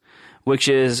collapse, which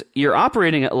is you're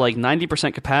operating at like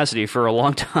 90% capacity for a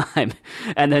long time,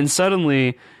 and then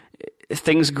suddenly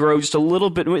things grow just a little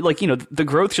bit, like, the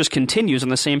growth just continues on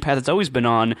the same path it's always been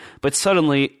on, but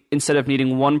suddenly, instead of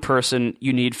needing one person,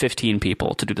 you need 15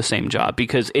 people to do the same job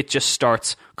because it just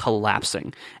starts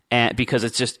collapsing. And because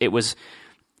it was,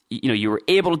 you were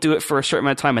able to do it for a certain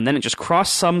amount of time, and then it just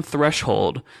crossed some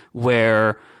threshold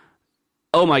where,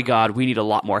 oh my God, we need a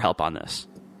lot more help on this.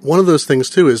 One of those things,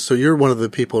 too, is, so you're one of the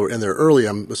people in there early,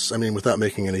 I mean, without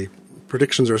making any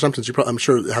predictions or assumptions, I'm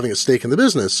sure having a stake in the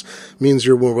business means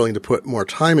you're more willing to put more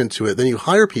time into it. Then you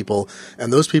hire people,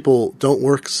 and those people don't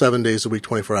work 7 days a week,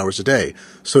 24 hours a day.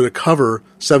 So to cover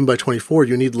 7 by 24,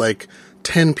 you need like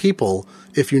 10 people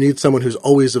if you need someone who's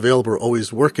always available or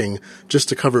always working just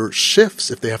to cover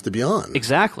shifts if they have to be on.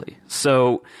 Exactly.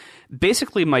 So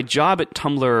basically my job at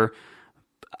Tumblr,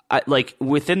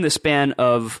 within the span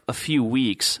of a few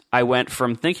weeks, I went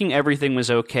from thinking everything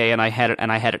was okay and I had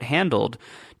it handled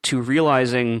to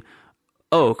realizing,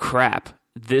 oh crap,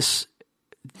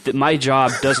 my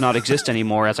job does not exist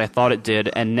anymore as I thought it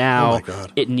did, and now I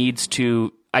need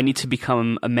to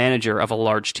become a manager of a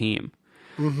large team.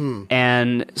 Mm-hmm.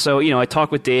 And so, I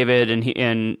talked with David, and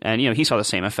he saw the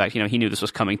same effect. He knew this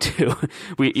was coming too.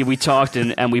 we talked,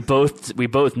 and we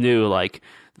both knew like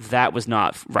that was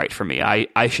not right for me.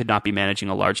 I should not be managing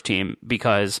a large team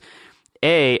because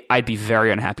I'd be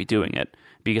very unhappy doing it,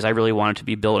 because I really wanted to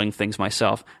be building things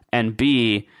myself, and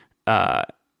B, I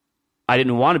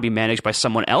didn't want to be managed by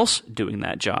someone else doing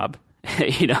that job,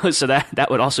 so that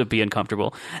would also be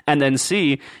uncomfortable. And then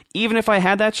C, even if I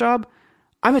had that job,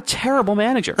 I'm a terrible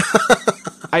manager.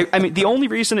 I mean, the only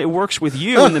reason it works with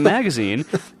you in the magazine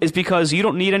is because you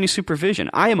don't need any supervision.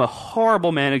 I am a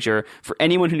horrible manager for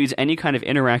anyone who needs any kind of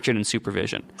interaction and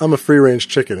supervision. I'm a free-range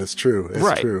chicken. It's true.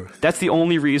 It's true. That's the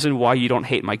only reason why you don't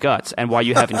hate my guts and why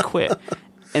you haven't quit.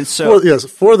 And so,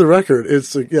 for the record,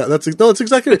 it's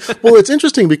exactly right. Well, it's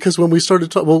interesting because when we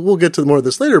started we'll get to more of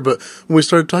this later, but when we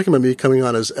started talking about me coming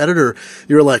on as editor,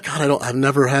 you were like, God, I've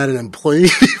never had an employee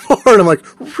before. And I'm like,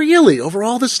 really? Over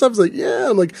all this stuff? It's like, yeah.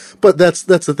 I'm like, but that's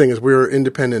the thing, is we're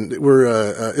independent.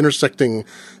 We're, intersecting,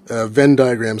 Venn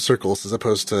diagram circles as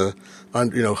opposed to,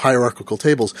 hierarchical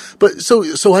tables. But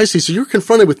so I see. So you're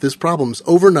confronted with these problems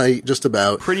overnight, just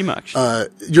about. Pretty much.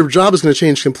 Your job is going to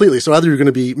change completely. So either you're going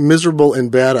to be miserable and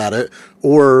bad at it,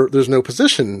 or there's no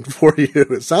position for you.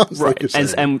 It sounds like you're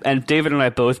saying. And David and I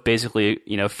both basically,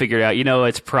 figured out,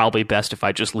 it's probably best if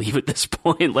I just leave at this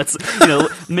point. Let's,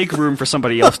 make room for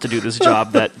somebody else to do this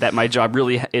job that my job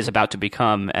really is about to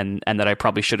become, and that I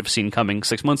probably should have seen coming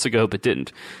 6 months ago, but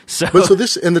didn't. So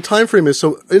this, and the time frame is,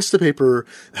 so Instapaper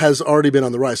has already been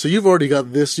on the rise. So you've already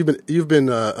got this. You've been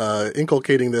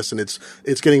inculcating this, and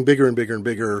it's getting bigger and bigger and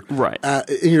bigger. Right.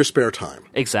 In your spare time.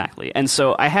 Exactly. And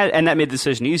so and that made the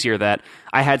decision easier, that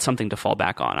I had something to fall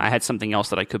back on. I had something else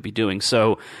that I could be doing.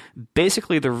 So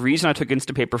basically the reason I took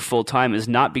Instapaper full time is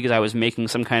not because I was making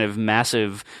some kind of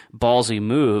massive ballsy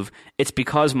move. It's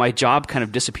because my job kind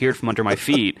of disappeared from under my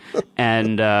feet,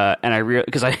 and I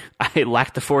because I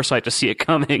lacked the foresight to see it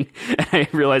coming, and I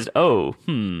realized,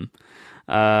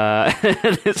 I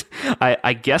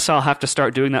guess I'll have to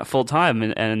start doing that full time,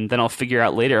 and then I'll figure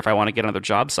out later if I want to get another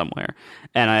job somewhere.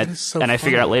 And I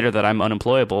figured out later that I'm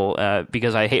unemployable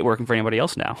because I hate working for anybody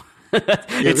else now.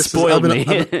 It spoiled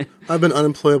me. I've been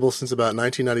unemployable since about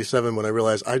 1997 when I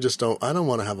realized I don't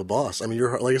want to have a boss. I mean,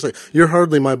 like I say, you're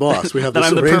hardly my boss. We have this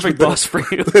I'm the perfect boss for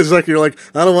you. It's like, you're like,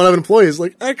 I don't want to have employees.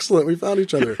 Like, excellent, we found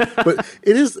each other. But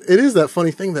it is that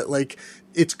funny thing that, like,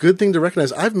 it's a good thing to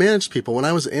recognize. I've managed people. When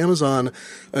I was at Amazon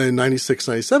in 96,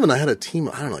 97, I had a team,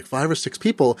 I don't know, like 5 or 6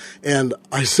 people, and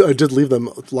I did leave them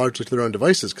largely to their own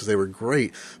devices because they were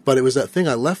great. But it was that thing,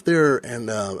 I left there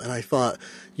and I thought,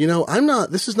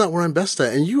 this is not where I'm best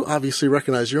at. And you obviously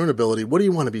recognize your own ability. What do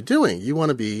you want to be doing? You want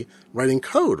to be writing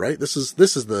code, right? This is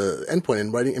the endpoint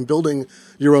in writing and building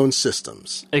your own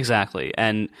systems. Exactly.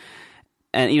 And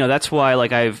that's why,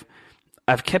 like, I've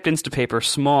kept Instapaper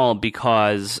small,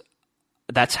 because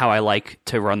that's how I like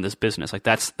to run this business. Like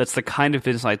that's the kind of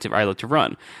business I like to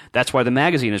run. That's why the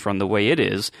magazine is run the way it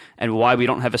is, and why we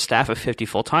don't have a staff of 50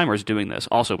 full timers doing this.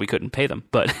 Also, we couldn't pay them,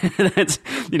 but that's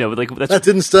that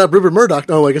didn't stop Rupert Murdoch.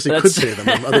 Oh, I guess he could pay them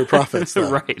from other profits.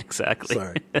 Right, exactly.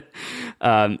 Sorry.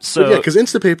 Because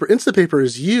Instapaper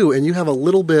is you, and you have a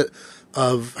little bit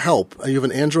of help. You have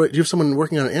an Android. Do you have someone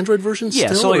working on an Android version? Yeah,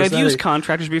 still, so like I've used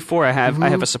contractors before. I have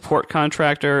Mm-hmm. a support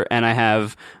contractor, and I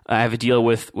have a deal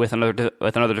with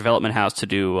another development house to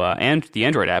do the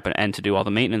Android app and to do all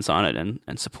the maintenance on it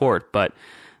and support. But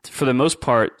for the most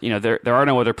part, there are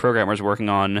no other programmers working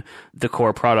on the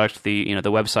core product, the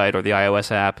website or the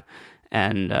iOS app,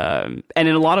 and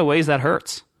in a lot of ways that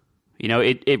hurts.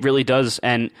 It really does.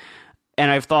 And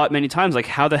I've thought many times, like,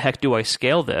 how the heck do I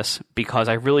scale this? Because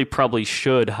I really probably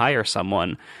should hire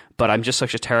someone, but I'm just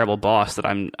such a terrible boss that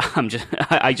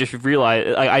I just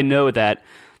realize I know that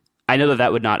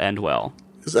would not end well.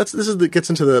 Gets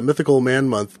into the mythical man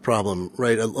month problem,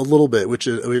 right? A little bit, which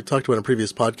we've talked about in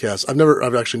previous podcasts.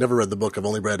 I've actually never read the book. I've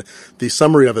only read the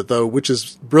summary of it, though, which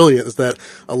is brilliant. Is that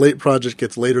a late project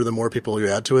gets later the more people you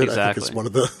add to it? Exactly. I think it's one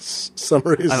of the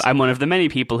summaries. I'm one of the many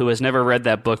people who has never read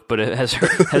that book, but it has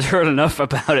heard enough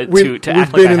about it to We've act like I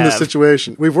have. been in this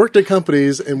situation. We've worked at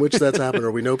companies in which that's happened,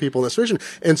 or we know people in that situation.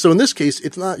 And so in this case,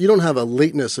 it's not. You don't have a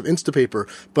lateness of Instapaper,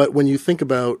 but when you think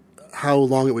about how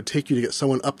long it would take you to get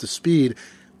someone up to speed,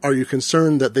 are you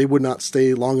concerned that they would not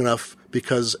stay long enough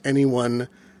because anyone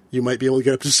you might be able to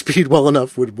get up to speed well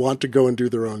enough would want to go and do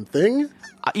their own thing?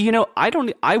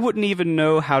 I wouldn't even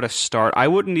know how to start. I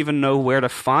wouldn't even know where to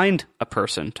find a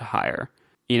person to hire.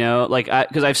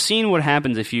 Because I've seen what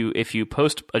happens if you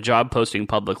post a job posting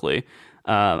publicly.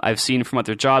 I've seen from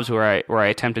other jobs where I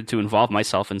attempted to involve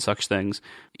myself in such things.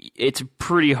 It's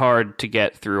pretty hard to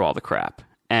get through all the crap.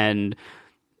 And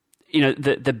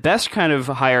the best kind of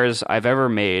hires I've ever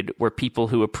made were people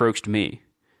who approached me,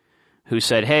 who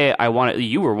said, "Hey, I want it."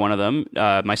 You were one of them.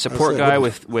 My support guy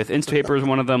with Instapaper is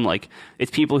one of them. Like,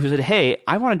 it's people who said, "Hey,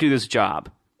 I want to do this job,"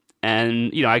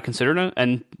 and I considered it.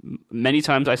 And many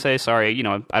times I say, "Sorry,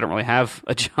 I don't really have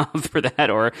a job for that,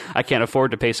 or I can't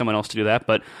afford to pay someone else to do that."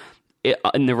 But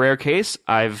in the rare case,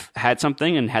 I've had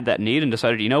something and had that need and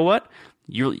decided, you know what,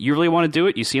 you really want to do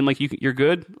it. You seem like you're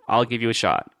good. I'll give you a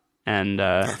shot. And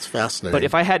that's fascinating. But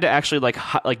if I had to actually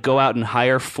go out and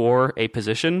hire for a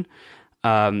position,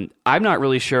 I'm not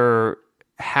really sure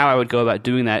how I would go about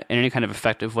doing that in any kind of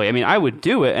effective way. I mean, I would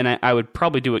do it, and I would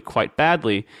probably do it quite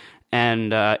badly,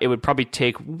 and it would probably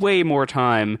take way more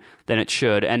time than it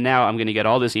should. And now I'm going to get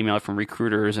all this email from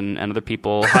recruiters and other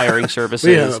people hiring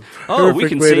services. We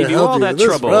can save you all that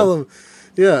trouble. Problem.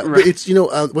 Yeah, right. But it's,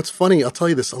 what's funny, I'll tell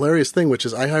you this hilarious thing, which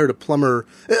is I hired a plumber.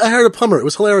 It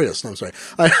was hilarious. No, I'm sorry.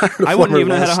 I wouldn't even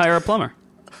know how to hire a plumber.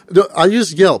 No, I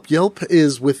use Yelp. Yelp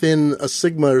is within a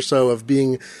sigma or so of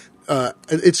being,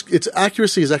 its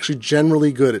accuracy is actually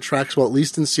generally good. It tracks well, at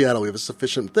least in Seattle. We have a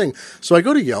sufficient thing. So I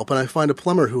go to Yelp and I find a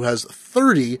plumber who has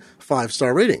 30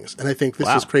 5-star ratings. And I think this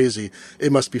is crazy.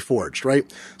 It must be forged, right?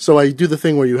 So I do the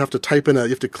thing where you have to you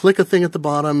have to click a thing at the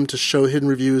bottom to show hidden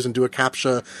reviews and do a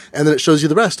CAPTCHA, and then it shows you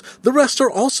the rest. The rest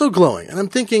are also glowing. And I'm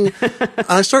thinking,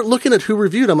 I start looking at who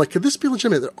reviewed. I'm like, could this be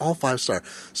legitimate? They're all 5-star.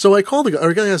 So I call the guy.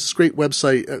 Our guy has this great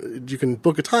website. You can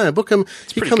book a time. I book him.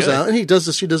 He comes out and he does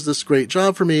this great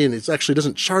job for me. And it actually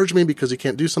doesn't charge me because he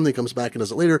can't do something. He comes back and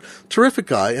does it later. Terrific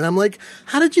guy. And I'm like,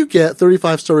 how did you get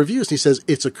 35-star reviews? And he says,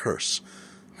 it's a curse.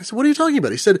 I said, what are you talking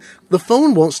about? He said, the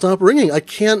phone won't stop ringing. I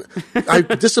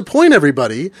disappoint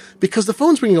everybody because the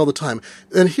phone's ringing all the time.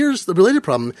 And here's the related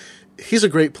problem. He's a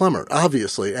great plumber,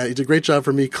 obviously. He did a great job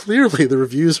for me. Clearly, the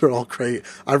reviews are all great.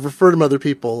 I've referred him to other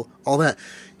people, all that.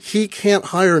 He can't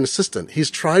hire an assistant.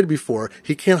 He's tried before.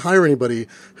 He can't hire anybody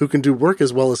who can do work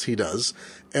as well as he does.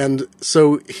 And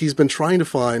so he's been trying to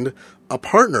find a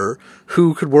partner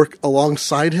who could work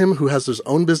alongside him, who has his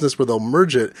own business where they'll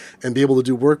merge it and be able to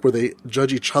do work where they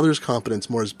judge each other's competence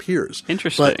more as peers.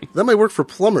 Interesting. But that might work for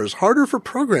plumbers. Harder for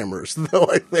programmers, though,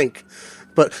 I think.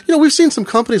 But, we've seen some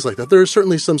companies like that. There are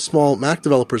certainly some small Mac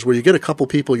developers where you get a couple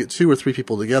people, you get 2 or 3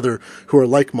 people together who are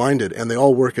like-minded, and they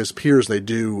all work as peers. They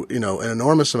do, an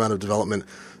enormous amount of development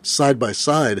side by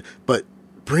side. But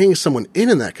bringing someone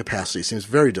in that capacity seems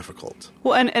very difficult.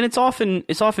 Well, and it's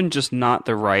often just not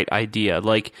the right idea.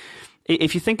 Like,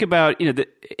 if you think about,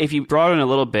 if you broaden a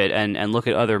little bit and look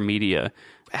at other media,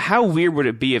 how weird would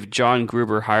it be if John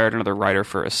Gruber hired another writer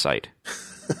for a site?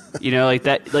 Like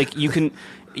that. Like,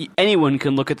 anyone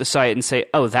can look at the site and say,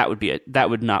 "Oh, that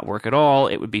would not work at all.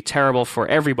 It would be terrible for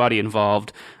everybody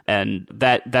involved." And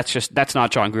that's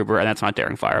not John Gruber, and that's not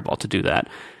Daring Fireball to do that.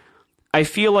 I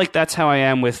feel like that's how I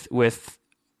am with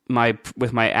my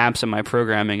apps and my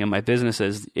programming and my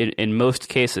businesses, in most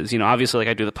cases, obviously, like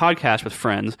I do the podcast with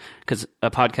friends because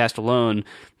a podcast alone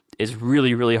is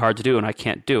really, really hard to do, and I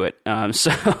can't do it. Or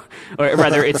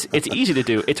rather, it's easy to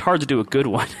do. It's hard to do a good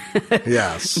one.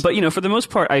 Yes. But for the most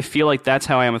part, I feel like that's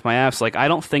how I am with my apps. Like, I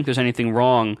don't think there's anything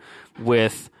wrong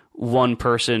with one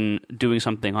person doing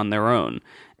something on their own.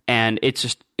 And it's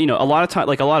just, a lot of time,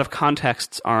 like a lot of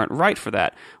contexts aren't right for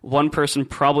that. One person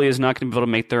probably is not going to be able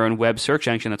to make their own web search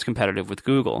engine that's competitive with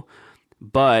Google.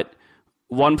 But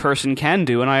one person can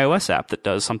do an iOS app that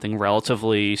does something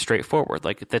relatively straightforward.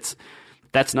 Like that's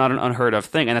not an unheard of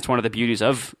thing. And that's one of the beauties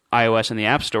of iOS and the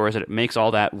App Store is that it makes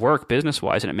all that work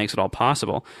business-wise and it makes it all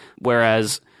possible.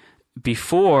 Whereas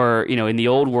before, in the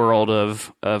old world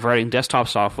of writing desktop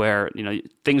software,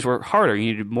 things were harder.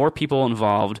 You needed more people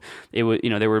involved. It was,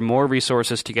 there were more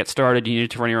resources to get started. You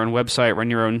needed to run your own website, run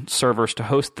your own servers to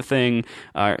host the thing,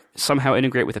 somehow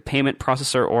integrate with a payment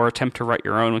processor or attempt to write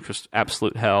your own, which was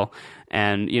absolute hell.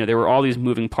 And, there were all these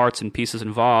moving parts and pieces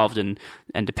involved and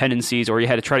dependencies, or you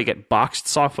had to try to get boxed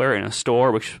software in a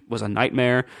store, which was a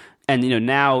nightmare. And,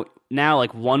 now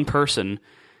like one person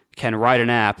can write an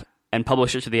app and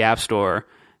publish it to the App Store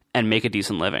and make a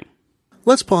decent living.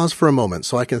 Let's pause for a moment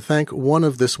so I can thank one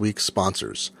of this week's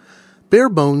sponsors. Bare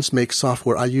Bones makes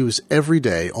software I use every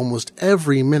day, almost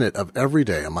every minute of every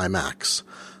day on my Macs.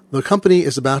 The company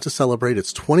is about to celebrate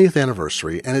its 20th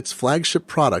anniversary, and its flagship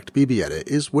product, BBEdit,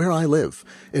 is where I live.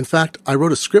 In fact, I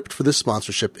wrote a script for this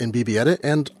sponsorship in BBEdit,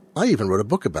 and I even wrote a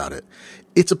book about it.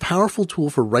 It's a powerful tool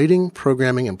for writing,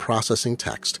 programming, and processing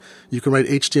text. You can write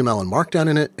HTML and Markdown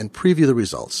in it and preview the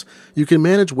results. You can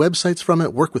manage websites from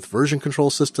it, work with version control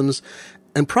systems,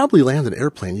 and probably land an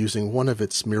airplane using one of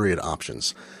its myriad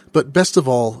options. But best of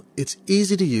all, it's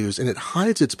easy to use and it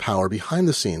hides its power behind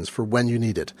the scenes for when you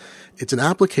need it. It's an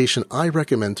application I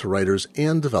recommend to writers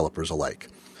and developers alike.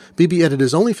 BBEdit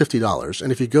is only $50,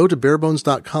 and if you go to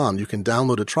barebones.com, you can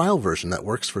download a trial version that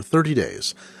works for 30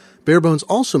 days. Barebones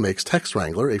also makes Text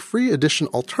Wrangler, a free edition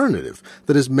alternative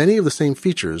that has many of the same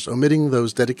features, omitting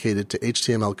those dedicated to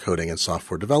HTML coding and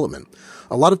software development.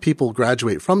 A lot of people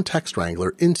graduate from Text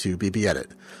Wrangler into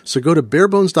BBEdit. So go to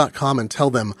barebones.com and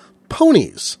tell them,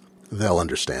 ponies! They'll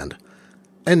understand.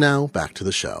 And now, back to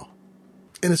the show.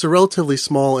 And it's a relatively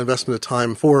small investment of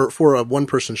time for a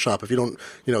one-person shop. If you don't,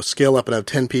 scale up and have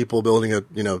 10 people building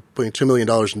putting $2 million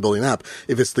in building an app,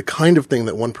 if it's the kind of thing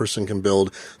that one person can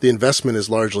build, the investment is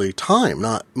largely time,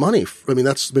 not money. I mean,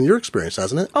 that's been your experience,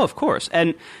 hasn't it? Oh, of course.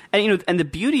 And the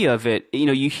beauty of it,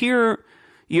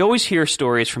 you always hear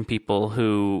stories from people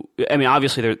who, I mean,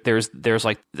 obviously there's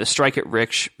like the strike it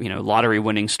rich, lottery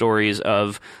winning stories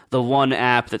of the one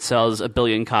app that sells 1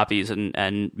 billion copies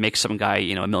and makes some guy,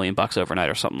 $1 million overnight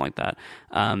or something like that.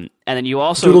 And then you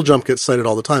also... Doodle Jump gets cited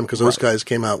all the time because those guys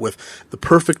came out with the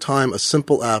perfect time, a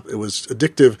simple app. It was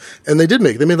addictive. And they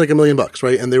made like $1 million,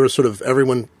 right? And they were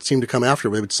everyone seemed to come after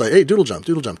it. They would say, hey, Doodle Jump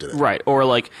did it. Right. Or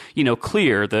like,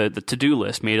 Clear, the to-do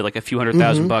list, made it like a few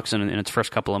 $100,000 in its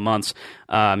first couple of months.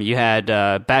 You had,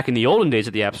 back in the olden days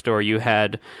at the App Store, you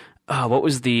had, what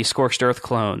was the Scorched Earth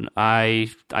clone? I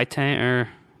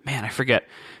forget.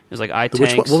 It was like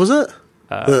iTanks. What was it?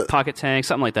 Pocket Tank,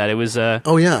 something like that. It was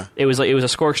it was a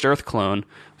Scorched Earth clone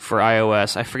for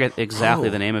iOS. I forget exactly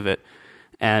the name of it.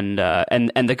 And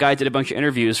the guy did a bunch of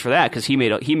interviews for that because he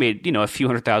made a few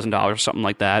 $100,000 or something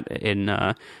like that in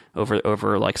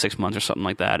over like 6 months or something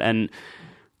like that. And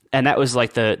that was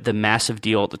like the massive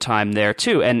deal at the time there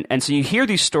too. And so you hear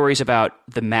these stories about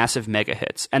the massive mega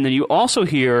hits, and then you also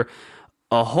hear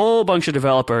a whole bunch of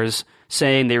developers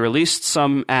saying they released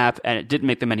some app and it didn't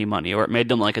make them any money, or it made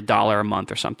them like $1 a month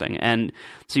or something. And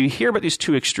so you hear about these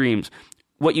two extremes.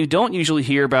 What you don't usually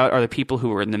hear about are the people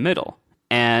who are in the middle.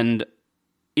 And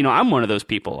I'm one of those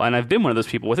people, and I've been one of those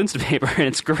people with Instapaper, and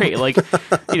it's great. Like,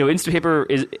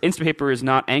 Instapaper is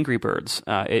not Angry Birds.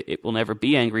 It will never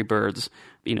be Angry Birds,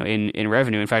 in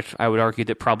revenue. In fact, I would argue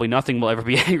that probably nothing will ever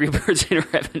be Angry Birds in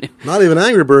revenue. Not even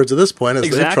Angry Birds at this point, as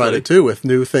Exactly. They've tried it too with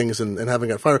new things and having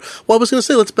got fired. Well, I was going to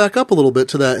say, let's back up a little bit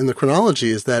to that in the chronology.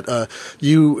 Is that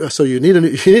you need a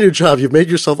new job? You've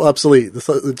made yourself obsolete.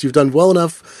 You've done well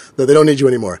enough that they don't need you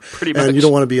anymore. Pretty much. And you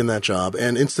don't want to be in that job.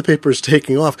 And Instapaper is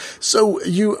taking off. So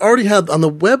you already had on the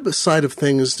web side of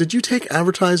things. Did you take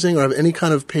advertising or have any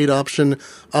kind of paid option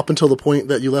up until the point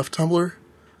that you left Tumblr?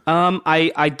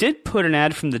 I did put an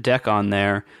ad from the deck on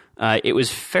there. It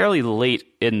was fairly late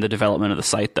in the development of the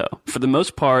site, though. For the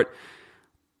most part,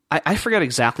 I forget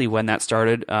exactly when that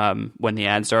started, when the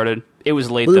ad started. It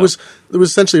was late, Well, though. it was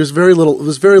essentially, very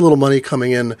little money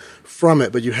coming in from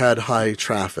it, but you had high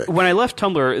traffic. When I left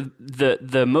Tumblr,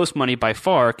 the most money by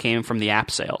far came from the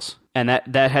app sales. And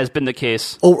that has been the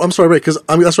case. Oh, I'm sorry, right, because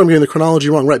that's why I'm getting the chronology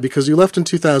wrong, right, because you left in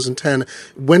 2010.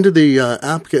 When did the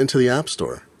app get into the App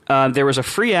Store? There was a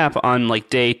free app on like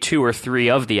day 2 or 3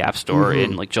 of the App Store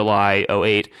in like July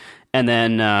 2008. And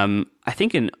then I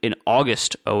think in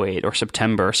August 2008 or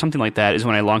September, something like that, is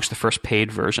when I launched the first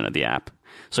paid version of the app.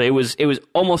 So it was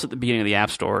almost at the beginning of the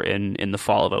App Store in the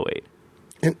fall of 2008.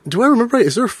 And do I remember right?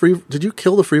 Is there a free? Did you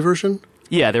kill the free version?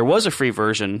 Yeah, there was a free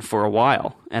version for a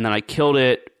while, and then I killed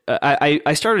it.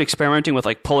 I started experimenting with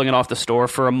like pulling it off the store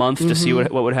for a month to see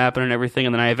what would happen and everything,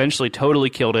 and then I eventually totally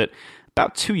killed it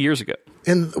about 2 years ago.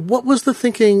 And what was the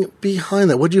thinking behind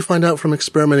that? What did you find out from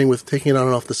experimenting with taking it on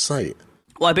and off the site?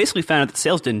 Well, I basically found out that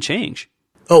sales didn't change.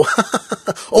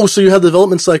 Oh, so you had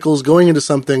development cycles going into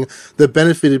something that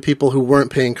benefited people who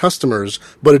weren't paying customers,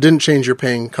 but it didn't change your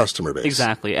paying customer base.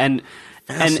 Exactly, and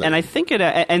I think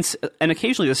and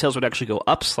occasionally the sales would actually go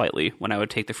up slightly when I would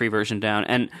take the free version down.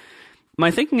 And my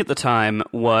thinking at the time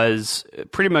was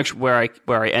pretty much where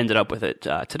I ended up with it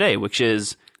today, which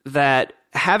is that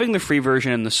having the free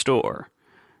version in the store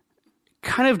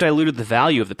kind of diluted the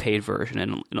value of the paid version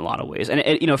in a lot of ways.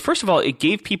 And first of all, it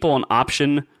gave people an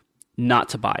option not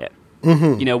to buy it.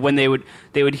 Mm-hmm. When they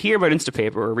would hear about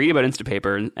Instapaper or read about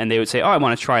Instapaper, and they would say, "Oh, I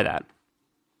want to try that."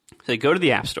 So they go to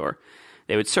the App Store,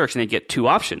 they would search, and they'd get 2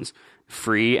 options: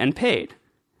 free and paid.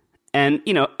 And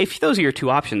if those are your 2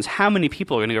 options, how many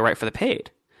people are going to go right for the paid?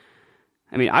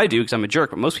 I mean, I do because I'm a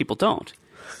jerk, but most people don't.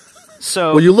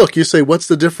 So, well, you say, what's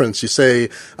the difference? You say,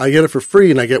 I get it for free,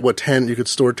 and I get 10, you could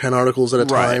store 10 articles at a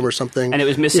time or something. And it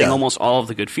was missing almost all of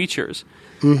the good features.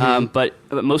 Mm-hmm. But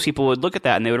most people would look at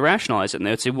that and they would rationalize it, and they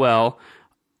would say, well,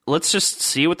 let's just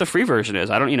see what the free version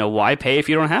is. I don't, why pay if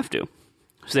you don't have to?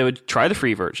 So they would try the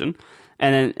free version,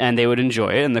 and they would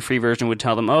enjoy it, and the free version would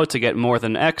tell them, oh, to get more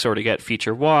than X or to get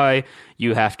feature Y,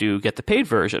 you have to get the paid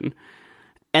version.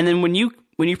 And then when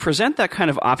you present that kind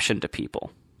of option to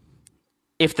people,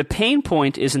 if the pain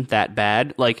point isn't that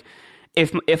bad, like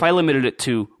if I limited it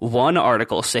to 1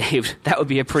 article saved, that would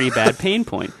be a pretty bad pain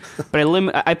point. But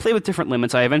I play with different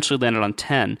limits. I eventually landed on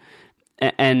 10,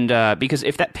 and because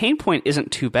if that pain point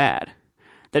isn't too bad,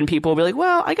 then people will be like,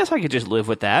 well, I guess I could just live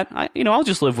with that. I'll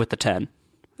just live with the 10.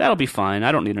 That'll be fine.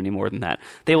 I don't need any more than that.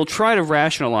 They will try to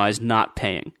rationalize not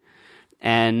paying,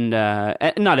 and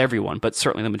not everyone, but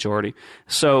certainly the majority.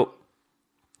 So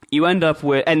you end up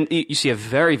with, and you see a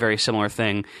very, very similar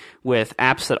thing with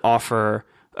apps that offer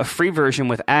a free version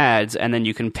with ads, and then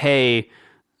you can pay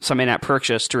some in-app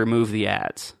purchase to remove the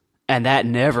ads. And that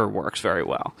never works very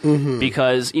well,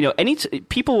 because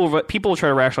people will try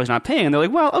to rationalize not paying, and they're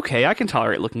like, well, okay, I can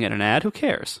tolerate looking at an ad. Who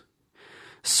cares?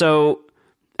 So,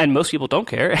 and most people don't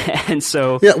care, and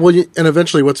so yeah. Well, and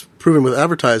eventually, what's proven with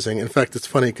advertising. In fact, it's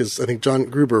funny because I think John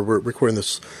Gruber, we're recording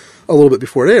this a little bit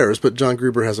before it airs, but John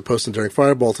Gruber has a post in Daring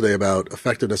Fireball today about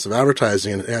effectiveness of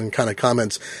advertising, and kind of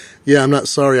comments, yeah, I'm not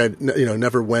sorry I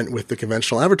never went with the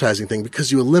conventional advertising thing,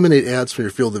 because you eliminate ads from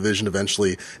your field of vision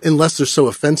eventually, unless they're so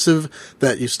offensive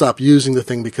that you stop using the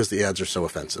thing because the ads are so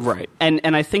offensive. Right. And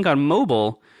I think on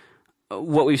mobile,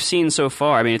 what we've seen so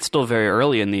far, I mean, it's still very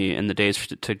early in the days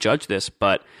to judge this,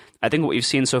 but I think what we've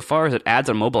seen so far is that ads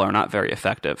on mobile are not very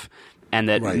effective, and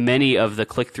that many of the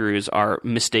click-throughs are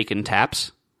mistaken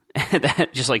taps.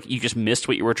 That just like you just missed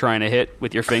what you were trying to hit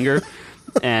with your finger,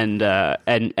 and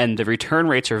the return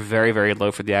rates are very, very low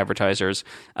for the advertisers.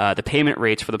 The payment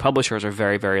rates for the publishers are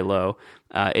very, very low.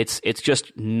 It's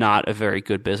just not a very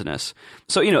good business.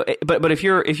 So but if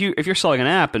you're selling an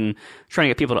app and trying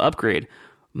to get people to upgrade,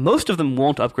 most of them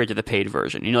won't upgrade to the paid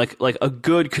version. Like a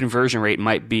good conversion rate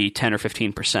might be 10 or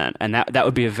 15%, and that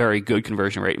would be a very good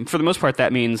conversion rate. And for the most part,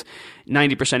 that means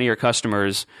 90% of your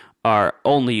customers are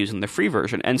only using the free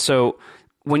version. And so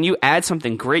when you add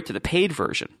something great to the paid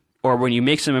version, or when you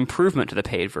make some improvement to the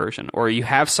paid version, or you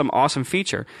have some awesome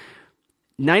feature,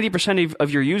 90% of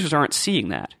your users aren't seeing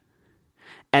that.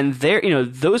 And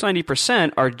those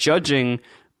 90% are judging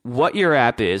what your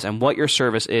app is and what your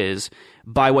service is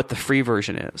by what the free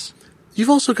version is. You've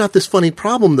also got this funny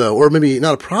problem, though, or maybe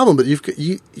not a problem, but you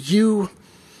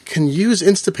can use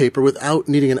Instapaper without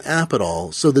needing an app at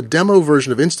all. So the demo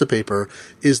version of Instapaper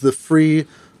is the free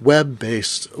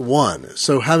web-based one.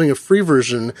 So having a free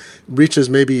version reaches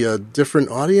maybe a different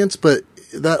audience, but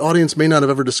that audience may not have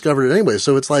ever discovered it anyway.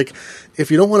 So it's like, if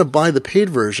you don't want to buy the paid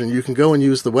version, you can go and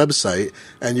use the website,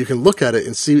 and you can look at it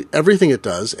and see everything it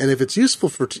does. And if it's useful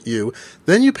for you,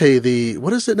 then you pay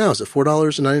what is it now? Is it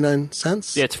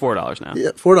 $4.99? Yeah, it's $4 now. Yeah,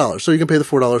 $4. So you can pay the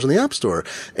 $4 in the App Store.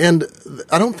 And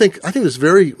I think there's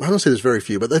I don't say there's very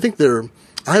few, but I think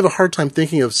I have a hard time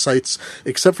thinking of sites,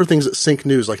 except for things that sync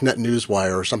news, like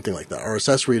NetNewsWire or something like that,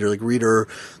 RSS Reader, like Reader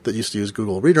that used to use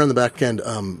Google Reader on the back end.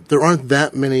 There aren't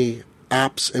that many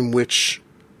apps in which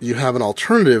you have an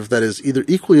alternative that is either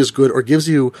equally as good or gives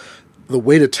you the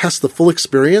way to test the full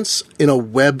experience in a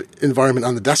web environment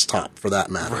on the desktop, for that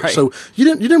matter. Right. So you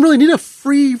didn't really need a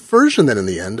free version then in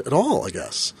the end at all, I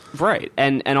guess. Right,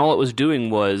 and all it was doing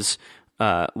was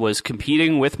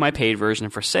competing with my paid version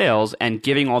for sales and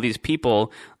giving all these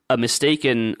people a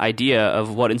mistaken idea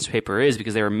of what Instapaper is,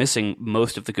 because they were missing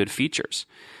most of the good features.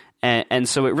 And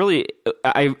so it really,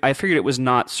 I figured it was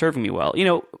not serving me well.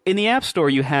 In the App Store,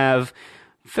 you have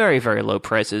very, very low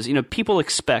prices. People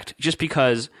expect, just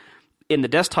because in the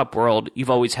desktop world, you've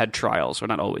always had trials, or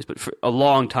not always, but for a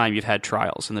long time you've had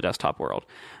trials in the desktop world.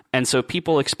 And so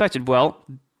people expected, well,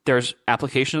 there's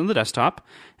applications on the desktop,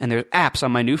 and there's apps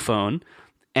on my new phone,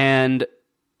 and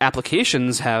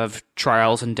applications have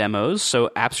trials and demos, so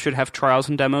apps should have trials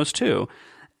and demos too.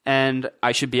 And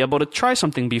I should be able to try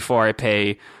something before I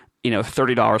pay,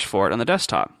 $30 for it on the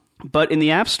desktop. But in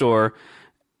the App Store,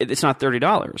 it's not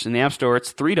 $30. In the App Store,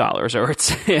 it's $3, or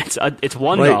it's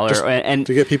 $1, right, and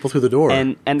to get people through the door.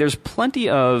 And there's plenty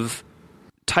of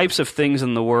types of things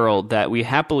in the world that we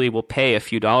happily will pay a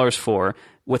few dollars for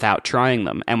without trying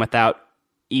them and without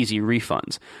easy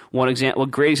refunds. One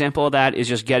great example of that is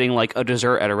just getting like a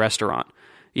dessert at a restaurant.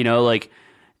 If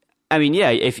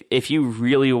you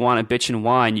really want to bitch and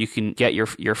whine, you can get your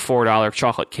 $4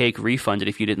 chocolate cake refunded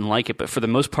if you didn't like it. But for the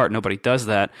most part, nobody does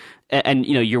that. And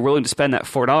you're willing to spend that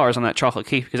 $4 on that chocolate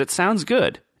cake because it sounds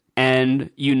good. And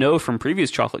from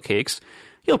previous chocolate cakes,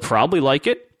 you'll probably like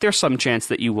it. There's some chance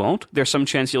that you won't. There's some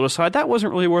chance you'll decide that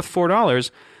wasn't really worth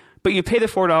 $4. But you pay the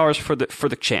 $4 for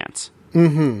the chance.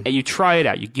 Mm-hmm. And you try it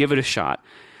out. You give it a shot.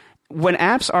 When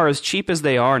apps are as cheap as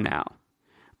they are now,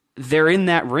 they're in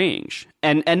that range.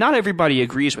 And not everybody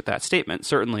agrees with that statement.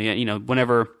 Certainly,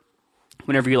 whenever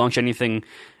you launch any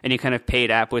kind of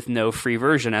paid app with no free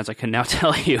version, as I can now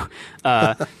tell you,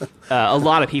 a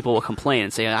lot of people will complain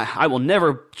and say, I'll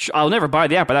never buy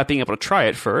the app without being able to try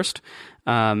it first.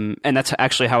 And that's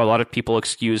actually how a lot of people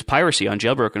excuse piracy on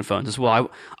jailbroken phones as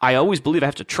well. I always believe I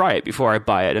have to try it before I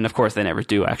buy it. And of course, they never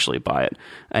do actually buy it.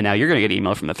 And now you're going to get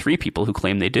email from the 3 people who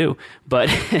claim they do. But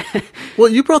well,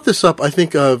 you brought this up, I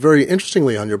think, very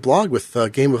interestingly on your blog with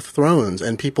Game of Thrones,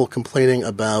 and people complaining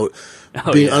about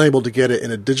being unable to get it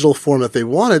in a digital form that they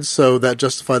wanted, so that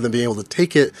justified them being able to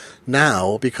take it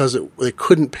now because they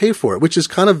couldn't pay for it, which has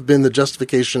kind of been the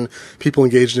justification people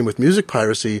engaged in with music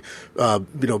piracy,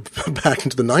 back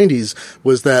into the 90s,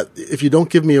 was that if you don't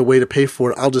give me a way to pay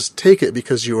for it, I'll just take it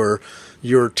because you're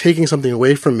taking something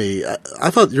away from me. I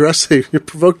thought your essay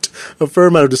provoked a fair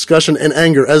amount of discussion and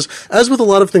anger, as with a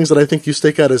lot of things that I think you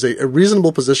stake out as a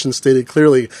reasonable position stated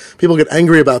clearly. People get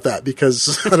angry about that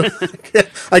because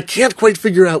I can't quite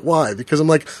figure out why. Because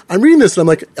I'm reading this and I'm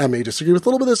like, I may disagree with a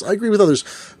little bit of this, I agree with others,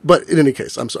 but in any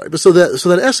case, I'm sorry. But so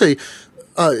that essay,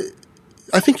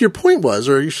 I think your point was,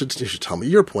 or you should tell me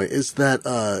your point, is that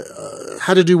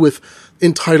had to do with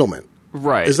entitlement.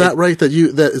 Right. Is that right? That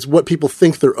is what people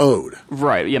think they're owed.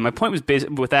 Right. Yeah. My point was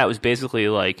basically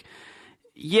like,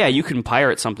 yeah, you can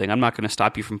pirate something. I'm not going to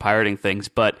stop you from pirating things,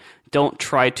 but don't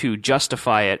try to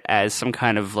justify it as some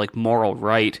kind of like moral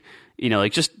right.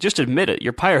 Just admit it.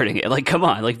 You're pirating it. Like, come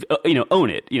on. Like, own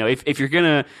it. If you're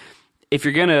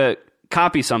gonna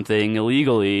copy something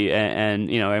illegally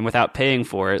and without paying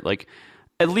for it, like,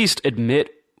 at least admit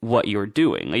what you're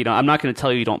doing. I'm not going to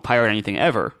tell you don't pirate anything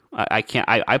ever. I can't.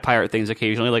 I pirate things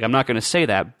occasionally. Like, I'm not going to say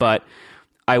that, but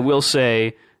I will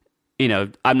say,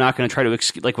 I'm not going to try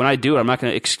to when I do it, I'm not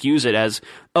going to excuse it as,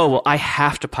 oh, well, I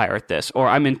have to pirate this, or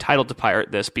I'm entitled to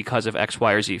pirate this because of X,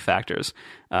 Y, or Z factors.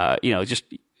 Just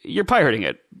you're pirating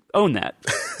it. Own that.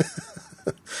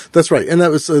 That's right, and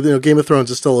that was Game of Thrones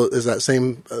is that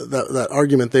same that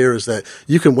argument there is that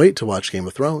you can wait to watch Game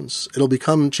of Thrones. It'll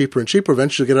become cheaper and cheaper.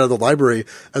 Eventually, you'll get it out of the library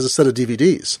as a set of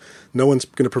DVDs. No one's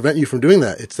going to prevent you from doing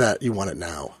that. It's that you want it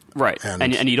now, right?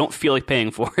 And you don't feel like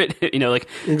paying for it.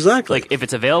 Exactly. Like if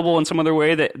it's available in some other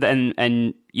way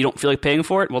and you don't feel like paying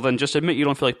for it, well, then just admit you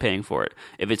don't feel like paying for it.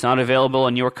 If it's not available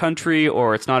in your country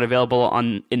or it's not available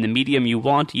in the medium you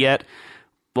want yet,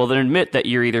 well, then admit that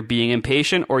you're either being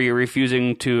impatient or you're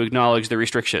refusing to acknowledge the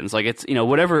restrictions. Like, it's,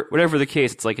 whatever the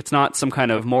case, it's like, it's not some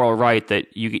kind of moral right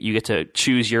that you get to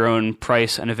choose your own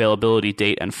price and availability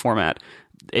date and format.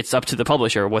 It's up to the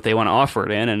publisher what they want to offer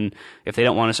it in, and if they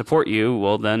don't want to support you,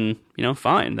 well, then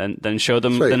fine. Then show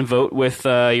them. Right. Then vote with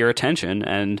your attention,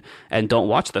 and don't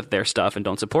watch their stuff, and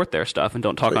don't support their stuff, and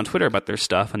don't talk on Twitter about their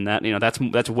stuff. And that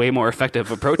that's way more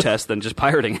effective a protest than just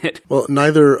pirating it. Well,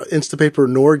 neither Instapaper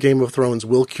nor Game of Thrones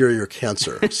will cure your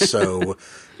cancer, so.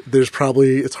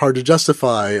 It's hard to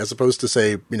justify as opposed to,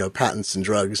 say, patents and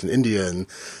drugs in India and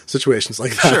situations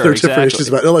like that. Sure, there are different issues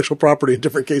about intellectual property in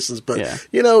different cases, but,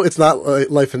 it's not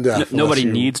life and death. Nobody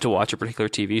needs to watch a particular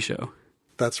TV show.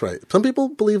 That's right. Some people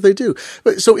believe they do.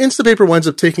 But, so Instapaper winds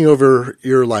up taking over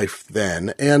your life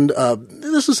then. And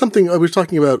this is something I was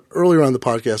talking about earlier on the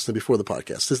podcast and before the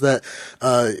podcast, is that,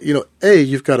 A,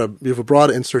 you have a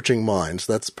broad and searching mind.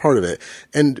 So that's part of it.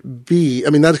 And B,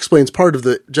 that explains part of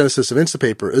the genesis of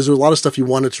Instapaper, is there a lot of stuff you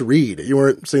wanted to read. You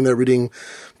weren't sitting there reading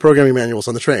programming manuals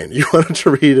on the train. You wanted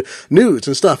to read news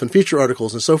and stuff and feature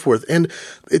articles and so forth. And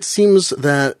it seems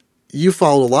that you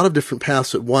followed a lot of different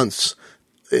paths at once.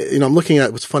 I'm looking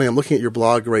at your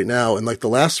blog right now, and like the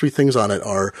last three things on it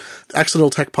are Accidental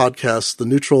Tech Podcast,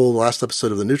 the last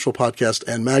episode of the Neutral Podcast,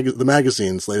 and the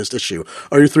magazine's latest issue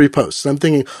are your three posts. And I'm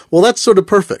thinking, well, that's sort of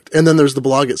perfect. And then there's the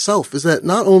blog itself, is that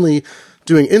not only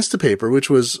doing Instapaper,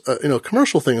 which was a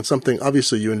commercial thing and something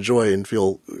obviously you enjoy and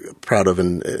feel proud of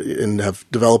and have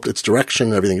developed its direction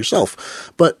and everything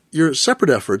yourself, but your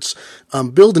separate efforts,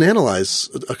 Build and Analyze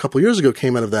a couple years ago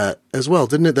came out of that as well,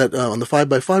 didn't it? That on the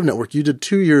 5x5 network, you did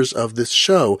 2 years of this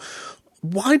show.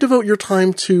 Why devote your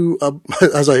time to,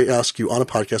 as I ask you on a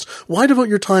podcast, why devote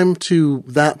your time to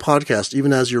that podcast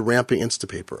even as you're ramping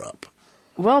Instapaper up?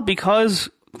 Well, because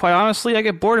quite honestly, I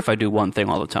get bored if I do one thing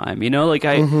all the time.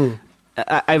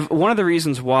 I've one of the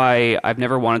reasons why I've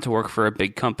never wanted to work for a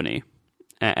big company,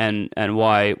 and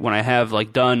why when I have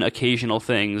done occasional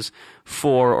things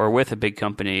for or with a big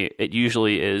company, it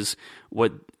usually is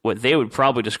what they would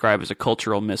probably describe as a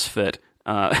cultural misfit.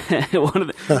 One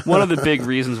of the big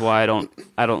reasons why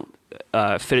I don't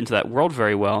fit into that world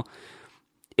very well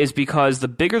is because the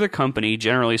bigger the company,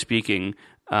 generally speaking,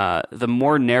 the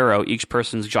more narrow each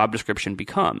person's job description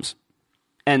becomes,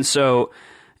 and so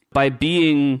by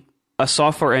being a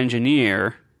software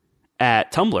engineer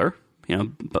at Tumblr,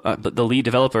 but the lead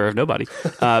developer of nobody,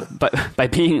 but by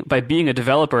being a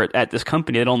developer at this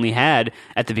company that only had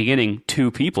at the beginning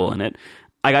 2 people in it,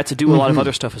 I got to do a lot of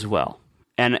other stuff as well.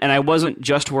 And I wasn't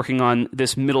just working on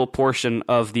this middle portion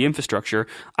of the infrastructure.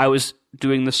 I was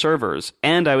doing the servers,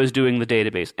 and I was doing the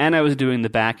database, and I was doing the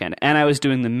backend, and I was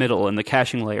doing the middle and the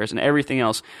caching layers and everything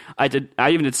else. I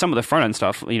even did some of the front end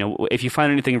stuff. If you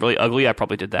find anything really ugly, I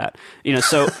probably did that.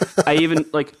 So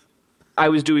I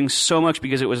was doing so much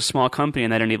because it was a small company,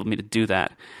 and that enabled me to do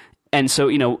that. And so,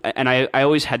 and I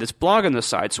always had this blog on the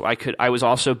side, so I was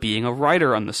also being a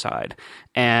writer on the side.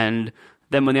 And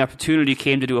then when the opportunity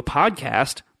came to do a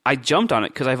podcast, I jumped on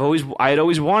it because I had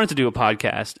always wanted to do a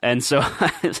podcast. And so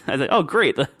I was like, oh,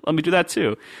 great, let me do that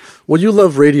too. Well, you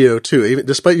love radio too. Even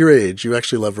despite your age, you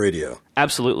actually love radio.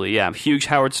 Absolutely, yeah. I'm a huge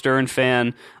Howard Stern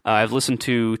fan. I've listened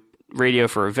to radio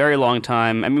for a very long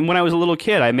time. When I was a little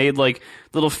kid, I made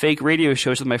little fake radio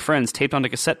shows with my friends taped onto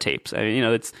cassette tapes.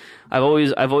 I've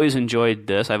always enjoyed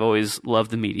this. I've always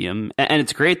loved the medium. And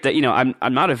it's great that,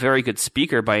 I'm not a very good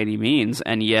speaker by any means,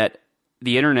 and yet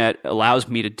the internet allows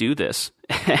me to do this,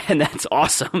 and that's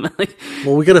awesome.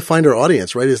 Well, we got to find our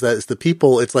audience, right? It's the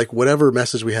people. It's like whatever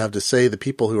message we have to say, the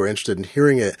people who are interested in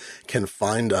hearing it can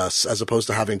find us, as opposed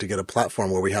to having to get a platform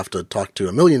where we have to talk to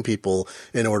 1 million people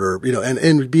in order,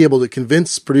 and be able to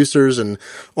convince producers and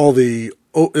all the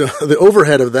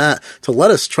overhead of that to let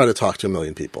us try to talk to 1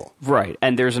 million people. Right,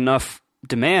 and there's enough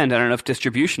demand and enough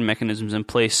distribution mechanisms in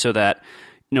place so that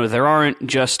there aren't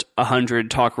just 100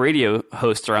 talk radio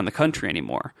hosts around the country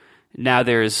anymore. Now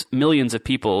there's millions of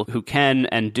people who can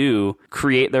and do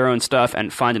create their own stuff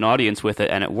and find an audience with it,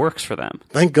 and it works for them.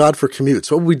 Thank God for commutes.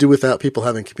 What would we do without people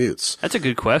having commutes? That's a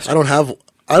good question. I don't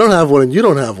have one, and you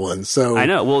don't have one. So I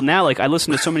know. Well, now I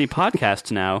listen to so many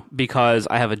podcasts now because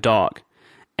I have a dog.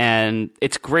 And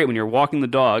it's great when you're walking the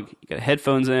dog, you get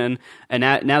headphones in, and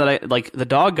now that the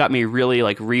dog got me really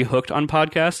re-hooked on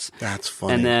podcasts. That's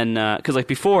funny. And then, because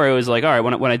before I was all right,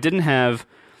 when I didn't have,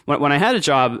 when I had a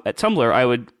job at Tumblr, I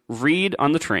would read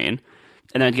on the train,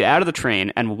 and then I'd get out of the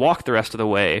train and walk the rest of the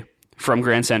way from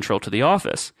Grand Central to the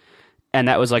office. And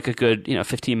that was a good,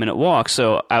 15-minute walk.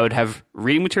 So I would have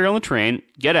reading material on the train,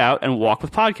 get out, and walk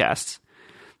with podcasts.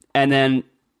 And then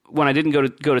when I didn't go to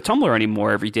Tumblr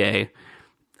anymore every day,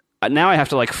 now I have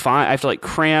to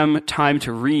cram time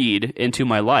to read into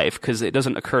my life because it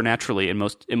doesn't occur naturally in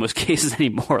most cases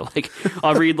anymore. Like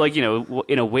I'll read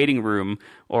in a waiting room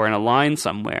or in a line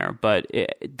somewhere, but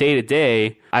day to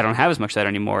day I don't have as much of that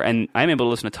anymore. And I'm able to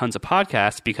listen to tons of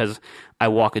podcasts because I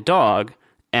walk a dog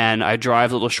and I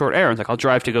drive little short errands. Like I'll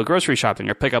drive to go grocery shopping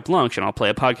or pick up lunch, and I'll play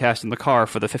a podcast in the car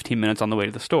for the 15 minutes on the way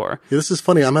to the store. Yeah, this is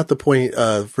funny. I'm at the point,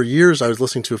 for years I was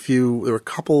listening to there were a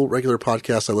couple regular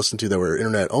podcasts I listened to that were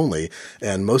internet only,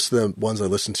 and most of the ones I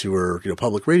listened to were,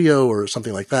 public radio or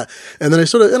something like that. And then I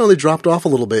sort of, they dropped off a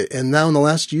little bit. And now in the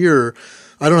last year,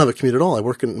 I don't have a commute at all. I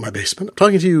work in my basement. I'm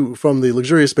talking to you from the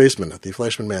luxurious basement at the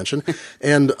Fleischman Mansion.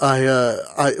 And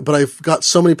but I've got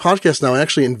so many podcasts now. I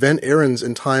actually invent errands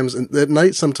in times, and at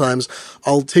night sometimes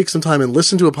I'll take some time and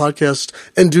listen to a podcast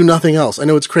and do nothing else. I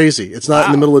know it's crazy. It's not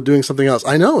in the middle of doing something else.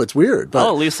 I know it's weird, but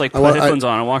at least put headphones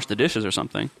on and wash the dishes or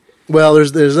something. Well,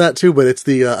 there's that too, but it's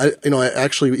I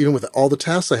actually, even with all the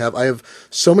tasks I have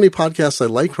so many podcasts I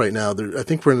like right now. I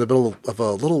think we're in the middle of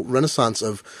a little renaissance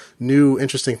of new,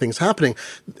 interesting things happening.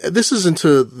 This is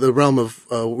into the realm of,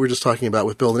 we were just talking about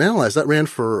with Build and Analyze. That ran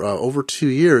for over 2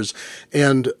 years,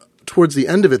 and towards the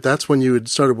end of it, that's when you had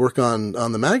started work on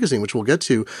the magazine, which we'll get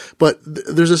to. But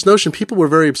there's this notion, people were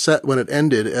very upset when it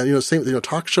ended. And,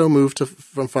 talk show moved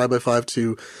from 5x5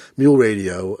 to Mule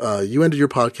Radio. You ended your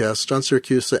podcast. John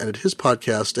Siracusa ended his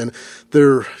podcast. And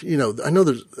I know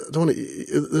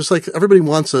there's like, everybody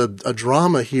wants a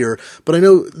drama here, but I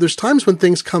know there's times when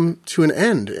things come to an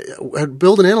end. At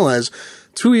Build and Analyze,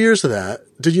 2 years of that,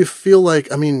 did you feel like,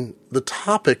 the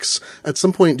topics, at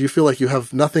some point, do you feel like you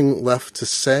have nothing left to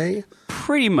say?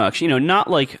 Pretty much, not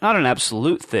an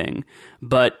absolute thing,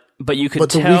 but you could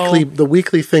tell. But the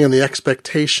weekly thing and the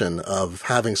expectation of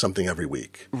having something every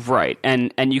week. Right.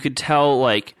 And you could tell,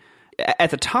 at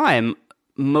the time,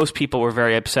 most people were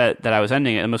very upset that I was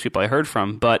ending it, and most people I heard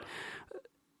from. But,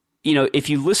 if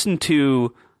you listen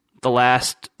to the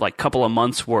last, couple of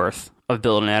months worth of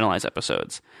Build and Analyze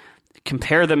episodes,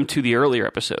 compare them to the earlier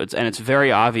episodes, and it's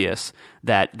very obvious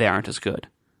that they aren't as good.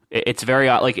 It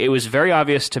was very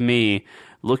obvious to me,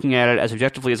 looking at it as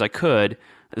objectively as I could,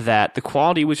 that the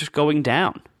quality was just going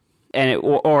down, and it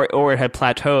had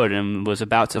plateaued and was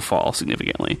about to fall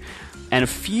significantly. And a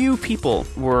few people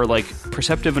were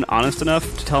perceptive and honest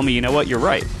enough to tell me, you know what, you're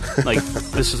right.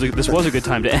 This was a good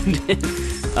time to end it.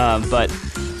 But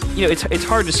it's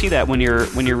hard to see that when you're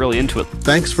really into it.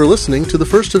 Thanks for listening to the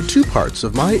first of 2 parts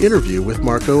of my interview with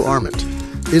Marco Arment.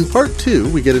 In part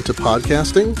 2, we get into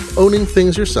podcasting, owning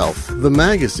things yourself, the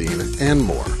magazine, and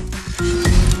more.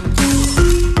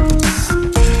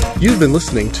 You've been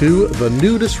listening to The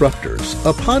New Disruptors,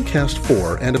 a podcast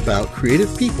for and about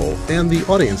creative people and the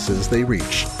audiences they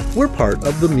reach. We're part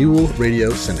of the Mule Radio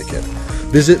Syndicate.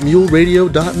 Visit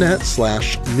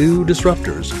muleradio.net/new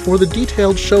disruptors for the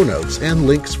detailed show notes and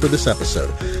links for this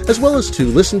episode, as well as to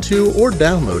listen to or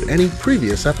download any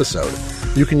previous episode.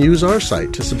 You can use our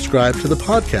site to subscribe to the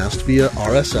podcast via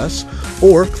RSS,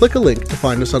 or click a link to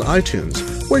find us on iTunes,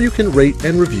 where you can rate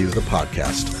and review the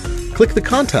podcast. Click the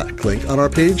contact link on our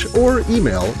page or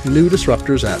email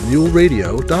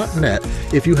newdisruptors@muleradio.net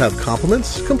if you have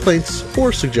compliments, complaints,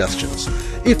 or suggestions.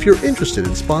 If you're interested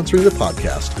in sponsoring the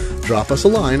podcast, drop us a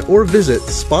line or visit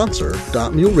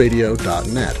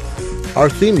sponsor.muleradio.net. Our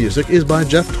theme music is by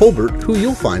Jeff Tolbert, who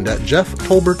you'll find at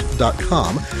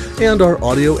jefftolbert.com, and our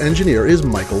audio engineer is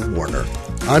Michael Warner.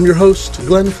 I'm your host,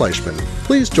 Glenn Fleischman.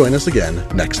 Please join us again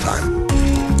next time.